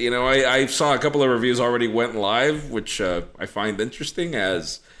assess it. I saw a couple of reviews already went live, which I find interesting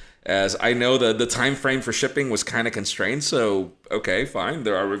as as I know the time frame for shipping was kind of constrained. So okay, fine,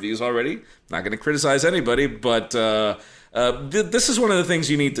 there are reviews already. Not going to criticize anybody, but this is one of the things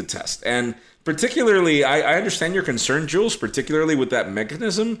you need to test. And particularly, I understand your concern, Jules, particularly with that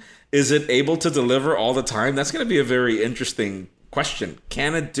mechanism. Is it able to deliver all the time? That's going to be a very interesting question.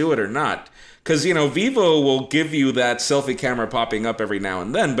 Can it do it or not? Because, Vivo will give you that selfie camera popping up every now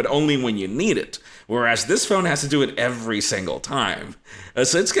and then, but only when you need it. Whereas this phone has to do it every single time.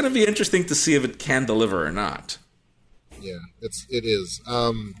 So it's going to be interesting to see if it can deliver or not. Yeah, it is.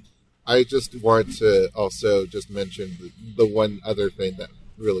 I just want to also just mention the one other thing that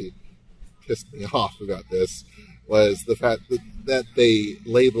really pissed me off about this was the fact that they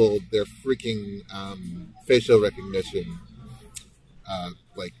labeled their freaking facial recognition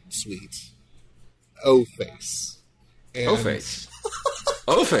suite O-Face. O-Face.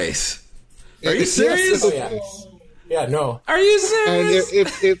 O-Face. Are you serious? Yes, yeah, no. Are you serious?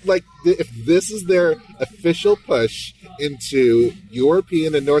 And if this is their official push into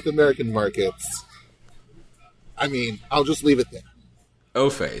European and North American markets, I mean, I'll just leave it there.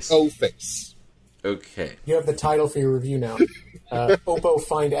 O-Face. O-Face. Okay. You have the title for your review now. Oppo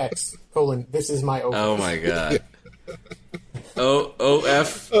Find X, this is my Oppo. Oh my god.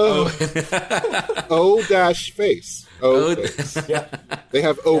 O-F. O-face. O-face. Yeah. They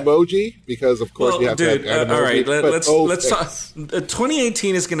have Omoji because, of course, we have to have Animoji. All right, let's talk. O-face.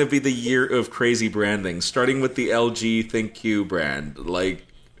 2018 is going to be the year of crazy branding, starting with the LG ThinQ brand. I'm like,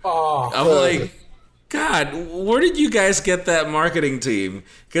 God, where did you guys get that marketing team?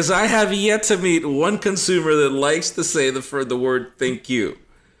 Because I have yet to meet one consumer that likes to say the word ThinQ.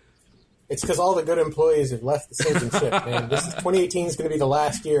 It's because all the good employees have left the sinking ship, man. 2018 is going to be the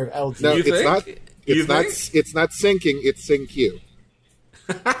last year of LG. No, You think? not. It's not sinking. It's SyncQ.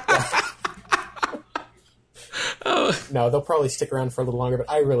 No, they'll probably stick around for a little longer, but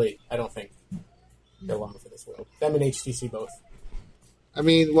I don't think they're long for this world. Them and HTC both. LG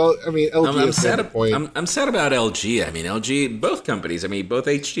I'm is sad. the point. I'm sad about LG. LG, both companies. Both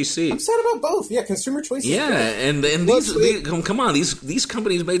HTC. I'm sad about both. Yeah, consumer choices. Yeah, and come on, these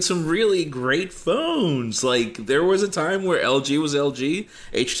companies made some really great phones. Like there was a time where LG was LG,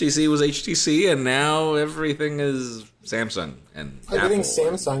 HTC was HTC, and now everything is Samsung and everything's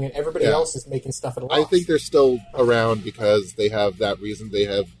Apple. Samsung, and everybody else is making stuff at a loss. I think they're still around because they have that reason. They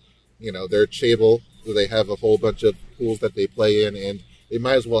have, they're Chable. They have a whole bunch of tools that they play in, and they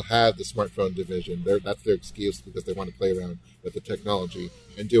might as well have the smartphone division. That's their excuse because they want to play around with the technology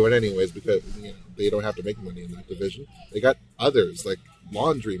and do it anyways because they don't have to make money in that division. They got others like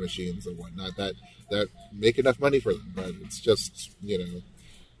laundry machines and whatnot that make enough money for them. But it's just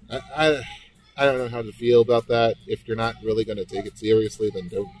I don't know how to feel about that. If you're not really going to take it seriously, then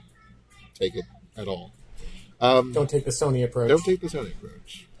don't take it at all. Don't take the Sony approach. Don't take the Sony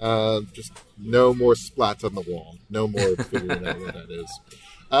approach. Just no more splats on the wall. No more figuring out what that is.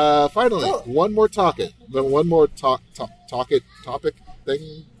 Finally, one more topic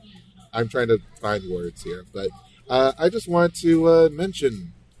thing. I'm trying to find words here, but I just wanted to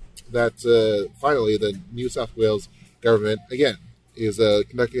mention that finally the New South Wales government again is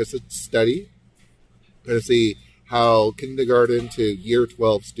conducting a study to see how kindergarten to year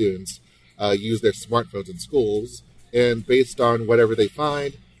 12 students use their smartphones in schools, and based on whatever they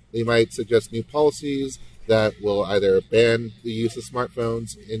find, they might suggest new policies that will either ban the use of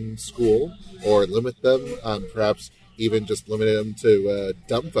smartphones in school or limit them, perhaps even just limit them to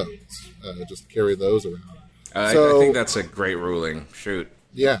dumb phones, just carry those around. I think that's a great ruling. Shoot.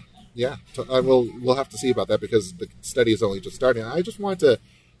 Yeah. We'll have to see about that because the study is only just starting. I just wanted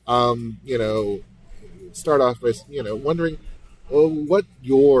to, start off by, wondering what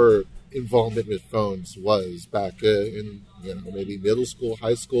your involvement with phones was back in maybe middle school,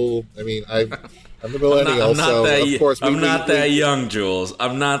 high school. I'm a millennial, of course I'm not that young, Jules.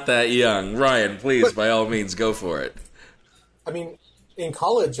 I'm not that young. Ryan, please, by all means, go for it. In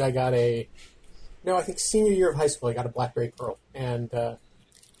college, I got I think senior year of high school, I got a BlackBerry Pearl, and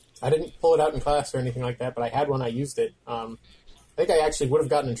I didn't pull it out in class or anything like that, but I had one. I used it. I think I actually would have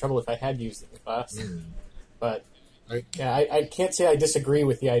gotten in trouble if I had used it in class, but. I can't say I disagree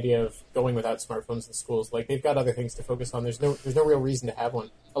with the idea of going without smartphones in schools. Like, they've got other things to focus on. There's no real reason to have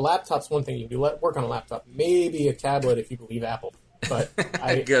one. A laptop's one thing you can do. Work on a laptop. Maybe a tablet if you believe Apple. But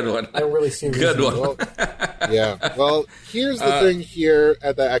good one. I don't really see a reason. Good one. Yeah. Well, here's the thing here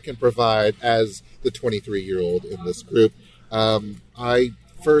that I can provide as the 23-year-old in this group. I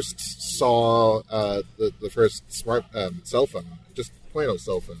first saw the first smart cell phone, just plain old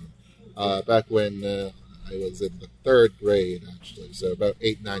cell phone, back when I was in the third grade, actually, so about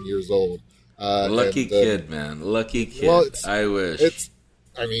 8-9 years old. Lucky kid, man. Lucky kid. Well, I wish.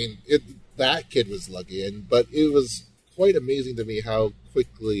 I mean, that kid was lucky, but it was quite amazing to me how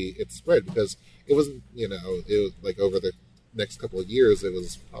quickly it spread, because it wasn't, it was like over the next couple of years, it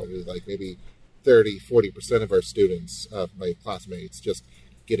was probably like maybe 30-40% of our students, my classmates, just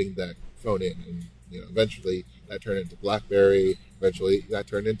getting that phone in. And, eventually that turned into BlackBerry. Eventually that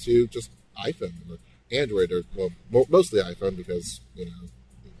turned into just iPhone or Android, or, well, mostly iPhone, because,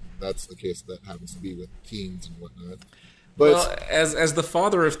 that's the case that happens to be with teens and whatnot. But well, as the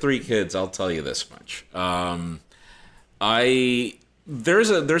father of 3 kids, I'll tell you this much. There's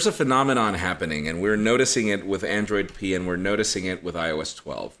a phenomenon happening, and we're noticing it with Android P, and we're noticing it with iOS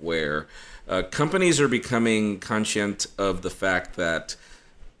 12, where companies are becoming conscient of the fact that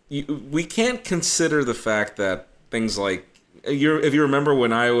we can't consider the fact that things like, if you remember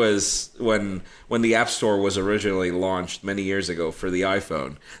when when the App Store was originally launched many years ago for the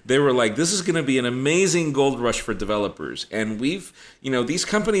iPhone, they were like, this is going to be an amazing gold rush for developers. And these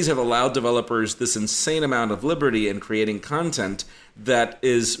companies have allowed developers this insane amount of liberty in creating content that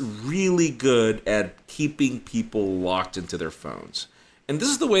is really good at keeping people locked into their phones. And this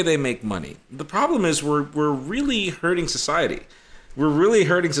is the way they make money. The problem is we're really hurting society. We're really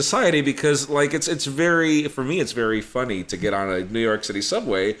hurting society because, like, it's very funny to get on a New York City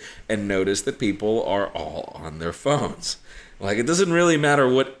subway and notice that people are all on their phones. Like, it doesn't really matter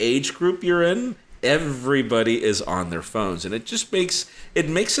what age group you're in, everybody is on their phones. And it just makes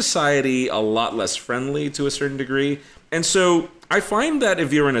society a lot less friendly to a certain degree. And so I find that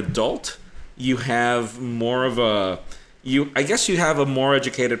if you're an adult, you have more of you have a more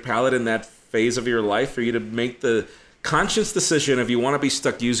educated palate in that phase of your life for you to make the conscious decision if you want to be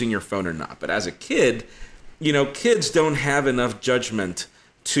stuck using your phone or not. But as a kid, kids don't have enough judgment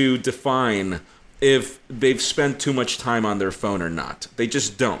to define if they've spent too much time on their phone or not. They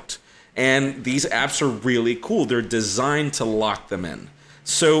just don't. And these apps are really cool. They're designed to lock them in.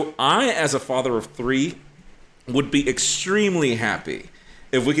 So I, as a father of 3, would be extremely happy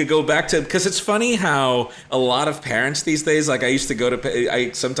if we could go back to, because it's funny how a lot of parents these days, like I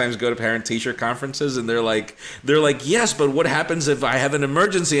sometimes go to parent-teacher conferences, and they're like, yes, but what happens if I have an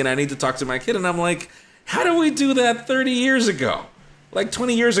emergency and I need to talk to my kid? And I'm like, how do we do that 30 years ago? Like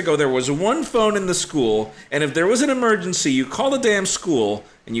 20 years ago, there was one phone in the school, and if there was an emergency, you call the damn school,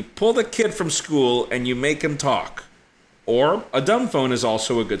 and you pull the kid from school, and you make him talk. Or a dumb phone is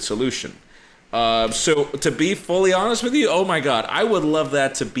also a good solution. So to be fully honest with you, oh my God, I would love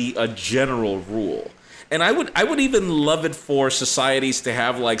that to be a general rule. And I would even love it for societies to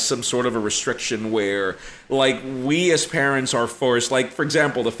have like some sort of a restriction where like we as parents are forced, like for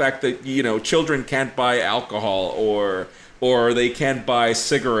example, the fact that, children can't buy alcohol or they can't buy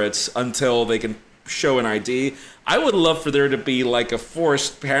cigarettes until they can show an ID. I would love for there to be like a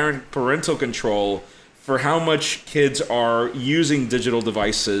forced parental control for how much kids are using digital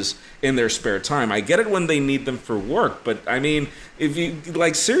devices in their spare time. I get it when they need them for work, but I mean, if you,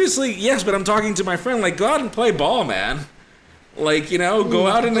 like, seriously, yes, but I'm talking to my friend, like, go out and play ball, man. Like, go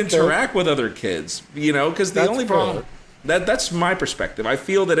out and interact with other kids, because the only problem... That's my perspective. I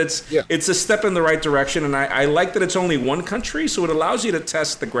feel that it's a step in the right direction, and I like that it's only one country, so it allows you to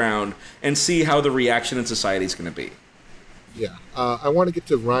test the ground and see how the reaction in society is going to be. Yeah, I want to get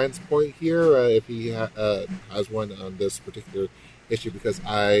to Ryan's point here, if he has one on this particular issue, because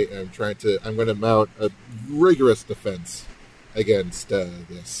I'm going to mount a rigorous defense against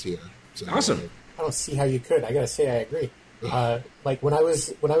this here. So, awesome. I don't see how you could. I gotta say, I agree. Like when I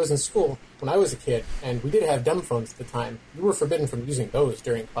was in school, when I was a kid, and we did have dumb phones at the time, you were forbidden from using those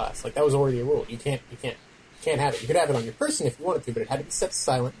during class. Like that was already a rule. You can't have it. You could have it on your person if you wanted to, but it had to be set to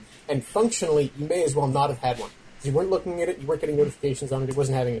silent. And functionally, you may as well not have had one. You weren't looking at it, you weren't getting notifications on it, it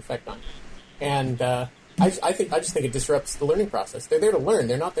wasn't having an effect on you. And I just think it disrupts the learning process. They're there to learn.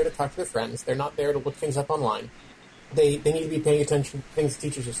 They're not there to talk to their friends. They're not there to look things up online. They need to be paying attention to things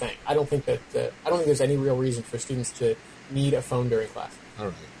teachers are saying. I don't think there's any real reason for students to need a phone during class. All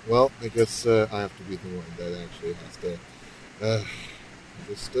right. Well, I guess I have to be the one that actually has to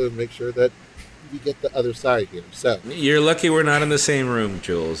just make sure that we get the other side here. So you're lucky we're not in the same room,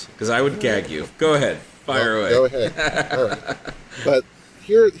 Jules, because I would gag you. Go ahead. Fire away. Go ahead. All right. But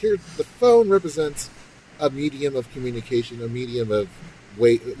here, the phone represents a medium of communication, a medium of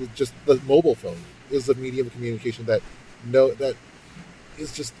just the mobile phone is a medium of communication that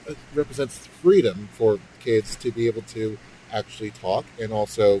is just represents freedom for kids to be able to actually talk, and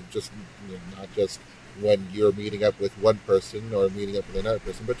also just not just when you're meeting up with one person or meeting up with another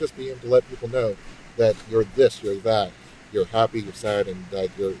person, but just being able to let people know that you're this, you're that, you're happy, you're sad, and that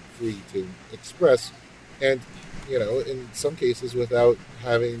you're free to express. And, in some cases without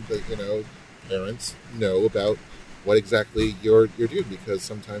having the, parents know about what exactly you're doing, because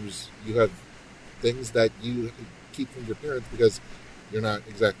sometimes you have things that you keep from your parents because you're not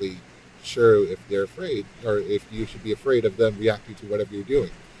exactly sure if they're afraid or if you should be afraid of them reacting to whatever you're doing.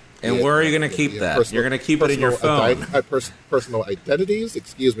 And where are you going to keep that? You're going to keep it in your phone. Personal identities.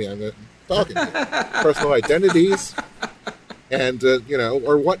 Excuse me, I'm talking. Personal identities, and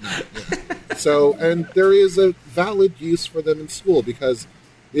or whatnot. So, and there is a valid use for them in school because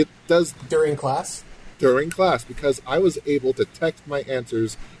it does during class. Because I was able to text my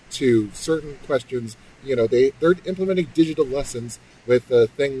answers to certain questions. They're implementing digital lessons with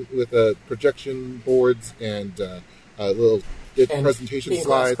projection boards and little presentation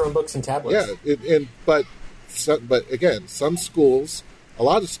slides, Chromebooks and tablets. Yeah, but again, some schools, a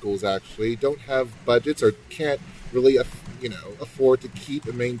lot of schools actually, don't have budgets or can't really afford to keep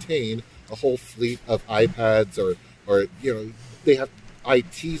and maintain a whole fleet of iPads or they have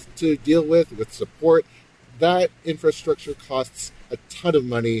IT to deal with support. That infrastructure costs a ton of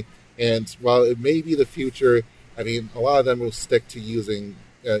money, and while it may be the future, I mean, a lot of them will stick to using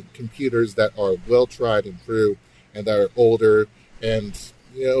computers that are well tried and true and that are older. And,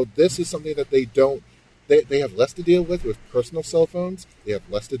 this is something that they have less to deal with personal cell phones. They have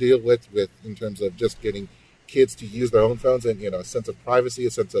less to deal with in terms of just getting kids to use their own phones and, a sense of privacy,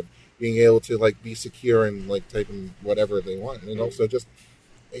 a sense of being able to, be secure and, type in whatever they want. And also just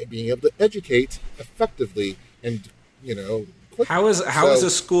being able to educate effectively and, quickly. How is a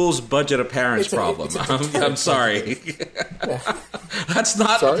school's budget a parent's problem? I'm sorry. That's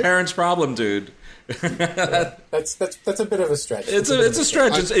not a parent's problem, dude. That's a bit of a stretch. It's a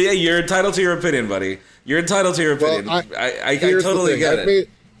stretch. You're entitled to your opinion, buddy. You're entitled to your opinion. Well, I totally get it.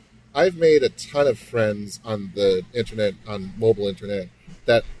 I've made a ton of friends on the internet, on mobile internet,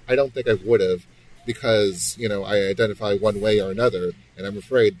 that I don't think I would have because, I identify one way or another, and I'm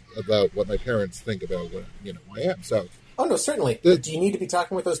afraid about what my parents think about what, who I am. So. Oh, no, certainly. Do you need to be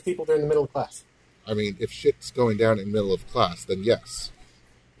talking with those people during the middle of class? I mean, if shit's going down in the middle of class, then yes.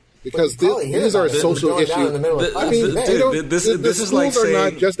 Because these are social issues. This is like saying,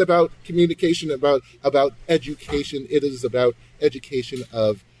 are not just about communication, about education. It is about education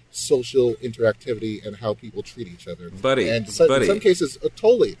of social interactivity and how people treat each other. In some cases,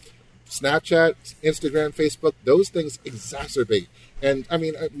 totally. Snapchat, Instagram, Facebook, those things exacerbate. And I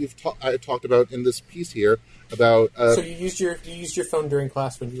mean, I talked about in this piece here about. So you used your phone during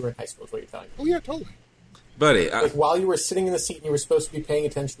class when you were in high school, is what you're telling me? Oh yeah, totally. Buddy, while you were sitting in the seat and you were supposed to be paying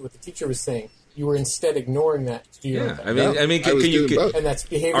attention to what the teacher was saying, you were instead ignoring that to do your own thing. I mean, and that's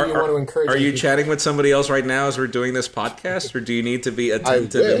behavior you want to encourage. Are you chatting with somebody else right now as we're doing this podcast, or do you need to be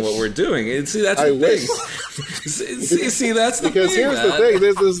attentive in what we're doing? See, that's the thing. See, that's the because thing. Here's the thing.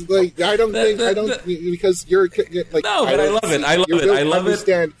 This is because you're like. No, but I love it. I love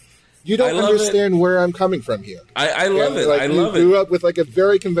it. You don't understand where I'm coming from here. I love it. I love it. You grew up with a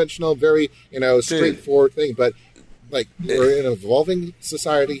very conventional, very straightforward thing, but we're in an evolving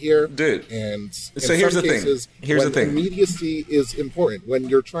society here, dude. And so here's the thing. Here's the thing. Immediacy is important when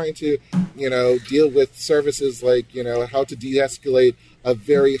you're trying to, deal with services like how to de-escalate a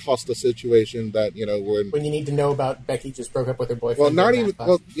very hostile situation that when you need to know about Becky just broke up with her boyfriend. Well, not even.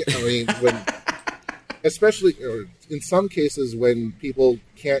 Well, I mean when. Especially in some cases when people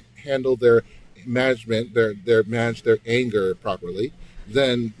can't handle their management, manage their anger properly,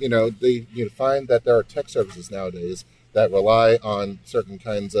 then they find that there are tech services nowadays that rely on certain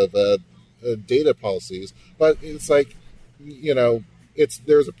kinds of data policies. But it's like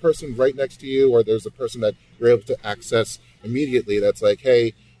there's a person right next to you, or there's a person that you're able to access immediately. That's like,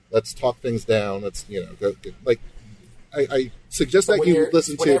 hey, let's talk things down. Let's go like. I suggest that you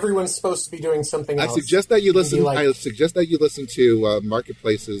listen to. When everyone's supposed to be doing something else. I suggest that you listen. I suggest that you listen to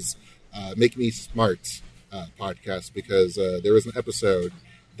Marketplace's "Make Me Smart" podcast, because there is an episode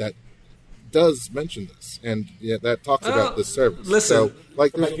that does mention this, and that talks about this service. Listen,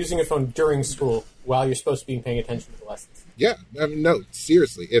 about using a phone during school while you're supposed to be paying attention to the lessons. Yeah, I mean, no,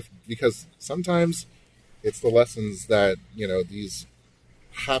 seriously, because sometimes it's the lessons that these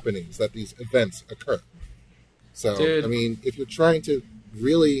happenings, that these events occur. So, dude. I mean, if you're trying to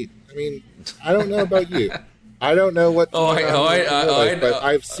really, I mean, I don't know about you. I don't know what. But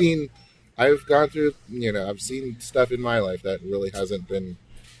I've gone through, I've seen stuff in my life that really hasn't been,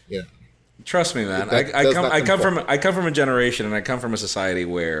 Trust me, man. I come from a generation, and I come from a society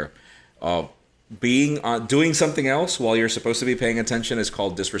where doing something else while you're supposed to be paying attention is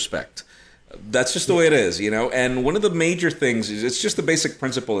called disrespect. That's just the way it is, And one of the major things is it's just the basic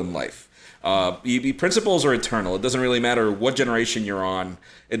principle in life. Principles are eternal. It doesn't really matter what generation you're on.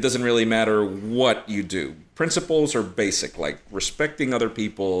 It doesn't really matter what you do. Principles are basic, like respecting other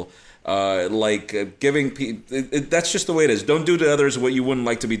people, Giving people. That's just the way it is. Don't do to others what you wouldn't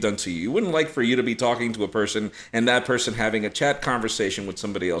like to be done to you. You wouldn't like for you to be talking to a person and that person having a chat conversation with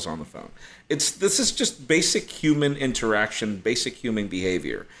somebody else on the phone. This is just basic human interaction, basic human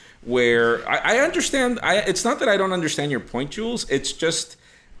behavior. Where I understand. It's not that I don't understand your point, Jules. It's just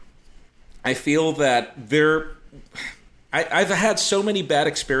I feel that I've had so many bad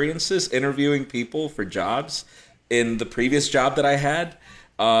experiences interviewing people for jobs in the previous job that I had.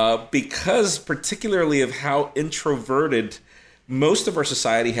 Because particularly of how introverted most of our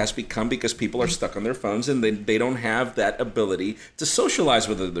society has become, because people are stuck on their phones and they don't have that ability to socialize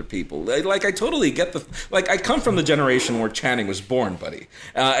with other people. I totally get I come from the generation where Channing was born, buddy.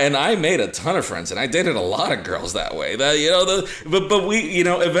 And I made a ton of friends and I dated a lot of girls that way. But we,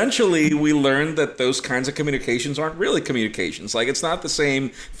 eventually we learned that those kinds of communications aren't really communications. Like, it's not the same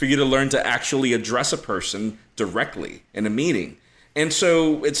for you to learn to actually address a person directly in a meeting. And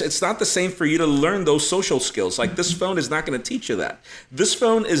so it's not the same for you to learn those social skills. Like, this phone is not going to teach you that. This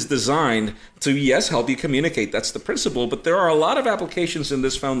phone is designed to, yes, help you communicate. That's the principle. But there are a lot of applications in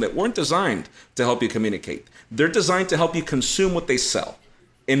this phone that weren't designed to help you communicate. They're designed to help you consume what they sell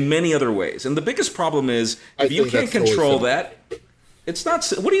in many other ways. And the biggest problem is if you can't control that, it's not.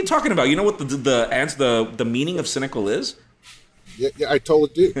 What are you talking about? You know what the meaning of cynical is? Yeah, I totally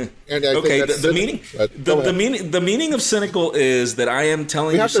do. And I okay, think the meaning of cynical is that I am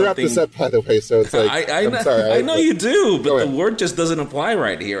telling you something. We have to wrap this up, by the way. So it's like I know you do, but the word just doesn't apply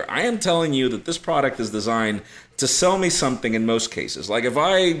right here. I am telling you that this product is designed to sell me something in most cases. Like, if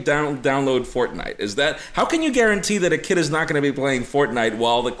I download Fortnite, how can you guarantee that a kid is not going to be playing Fortnite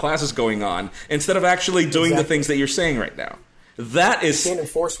while the class is going on instead of actually doing the things that you're saying right now? That is, you can't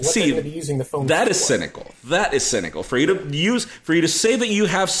enforce what they're going to be using the phone that for. Is cynical. That is cynical. For you to say that you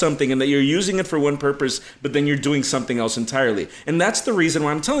have something and that you're using it for one purpose, but then you're doing something else entirely. And that's the reason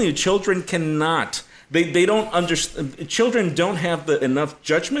why I'm telling you, children cannot. They don't understand. Children don't have enough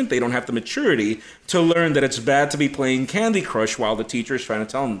judgment. They don't have the maturity to learn that it's bad to be playing Candy Crush while the teacher is trying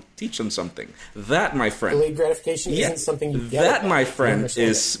to teach them something. That, my friend, delayed gratification isn't something you get. That, my friend,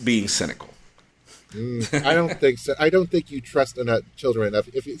 is being cynical. I don't think so. I don't think you trust children enough,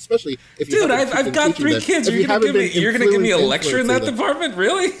 especially if you. Dude, I've got 3 kids. You're going to give me a lecture in that department,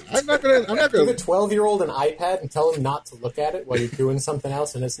 really? I'm not going to. Give a 12-year-old an iPad and tell him not to look at it while you're doing something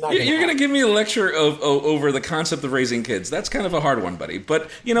else, and it's not. You're going to give me a lecture over the concept of raising kids. That's kind of a hard one, buddy. But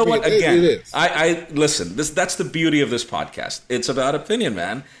you know what? Again, it is. I listen. That's the beauty of this podcast. It's about opinion,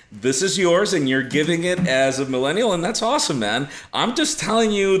 man. This is yours, and you're giving it as a millennial, and that's awesome, man. I'm just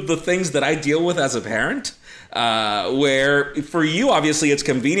telling you the things that I deal with as a parent, where for you, obviously, it's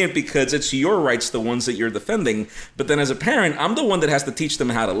convenient because it's your rights, the ones that you're defending. But then as a parent, I'm the one that has to teach them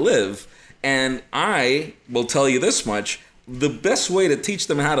how to live. And I will tell you this much. The best way to teach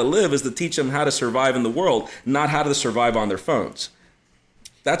them how to live is to teach them how to survive in the world, not how to survive on their phones.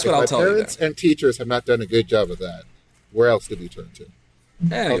 That's what I'll tell you. Parents and teachers have not done a good job of that. Where else do we turn to?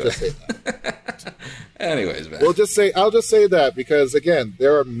 Anyway. I'll just say that. Anyways, man. I'll just say that because, again,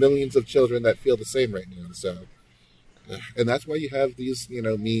 there are millions of children that feel the same right now. So, and that's why you have these,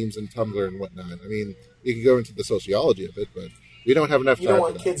 memes and Tumblr and whatnot. I mean, you can go into the sociology of it, but we don't have enough time. You don't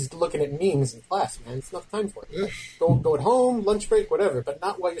want kids looking at memes in class, man. It's enough time for it. Go at home, lunch break, whatever, but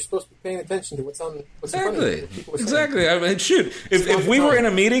not while you're supposed to be paying attention to what's in front of you. Exactly. I mean, shoot. If we were in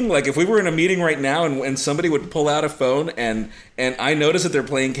a meeting, right now, and somebody would pull out a phone and I notice that they're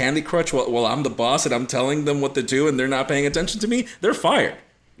playing Candy Crush while I'm the boss and I'm telling them what to do and they're not paying attention to me, they're fired.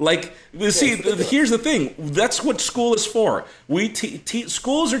 Like, see, here's the thing. That's what school is for.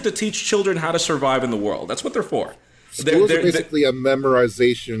 Schools are to teach children how to survive in the world. That's what they're for. Schools are basically a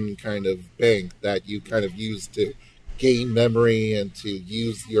memorization kind of bank that you kind of use to gain memory and to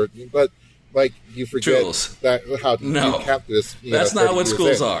use but like you forget that how to do calculus. That's not what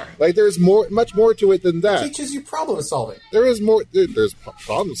schools are. Like there's much more to it than that. It teaches you problem solving. There is more. There's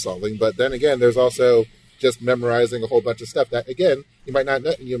problem solving, but then again, there's also just memorizing a whole bunch of stuff that again you might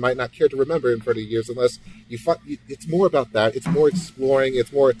not care to remember in 30 years unless it's more about that. It's more exploring.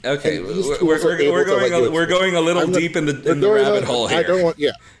 It's more okay. We're going a little deep in the rabbit hole here.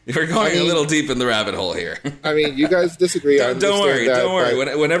 We're going a little deep in the rabbit hole here. I mean, you guys disagree. Don't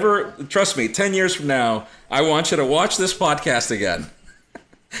worry. Whenever, trust me, 10 years from now, I want you to watch this podcast again.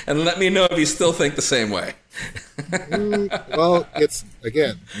 And let me know if you still think the same way. Well, it's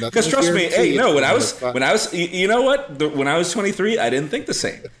again because trust me. Hey, no. When I was, you know what? When I was 23, I didn't think the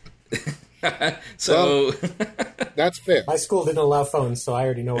same. So well, that's fair. My school didn't allow phones, so I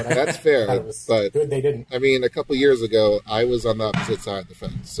already know what. That's fair, but good they didn't. I mean, a couple years ago, I was on the opposite side of the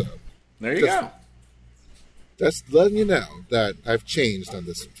fence. So there you go. Just letting you know that I've changed on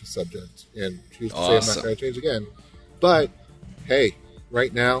this subject, and choose to say I'm not going to change again. But hey,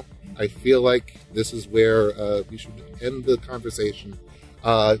 right now I feel like this is where we should end the conversation.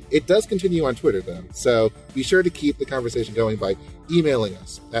 It does continue on Twitter, though, so be sure to keep the conversation going by emailing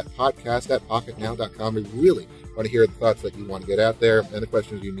us at podcast@pocketnow.com. We really want to hear the thoughts that you want to get out there and the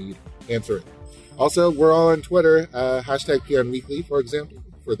questions you need answering. Also, we're all on Twitter, hashtag PNWeekly, for example,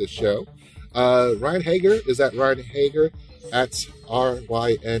 for this show. Ryan Hager is at Ryan Hager at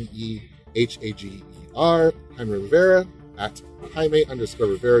RYNEHAGER. Jaime Rivera at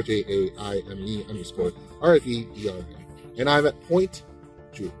Jaime_Rivera, JAIME_RIVERA. And I'm at Point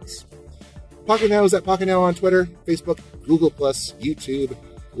Jules. Pocket Now is at Pocket Now on Twitter, Facebook, Google+, YouTube,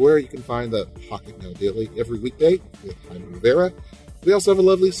 where you can find the Pocket Now Daily every weekday with Jaime Rivera. We also have a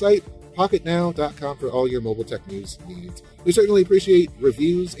lovely site, pocketnow.com, for all your mobile tech news needs. We certainly appreciate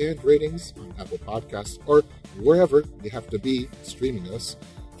reviews and ratings on Apple Podcasts or wherever you have to be streaming us.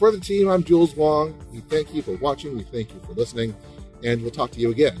 For the team, I'm Jules Wong. We thank you for watching. We thank you for listening. And we'll talk to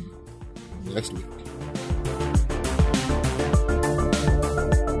you again next week.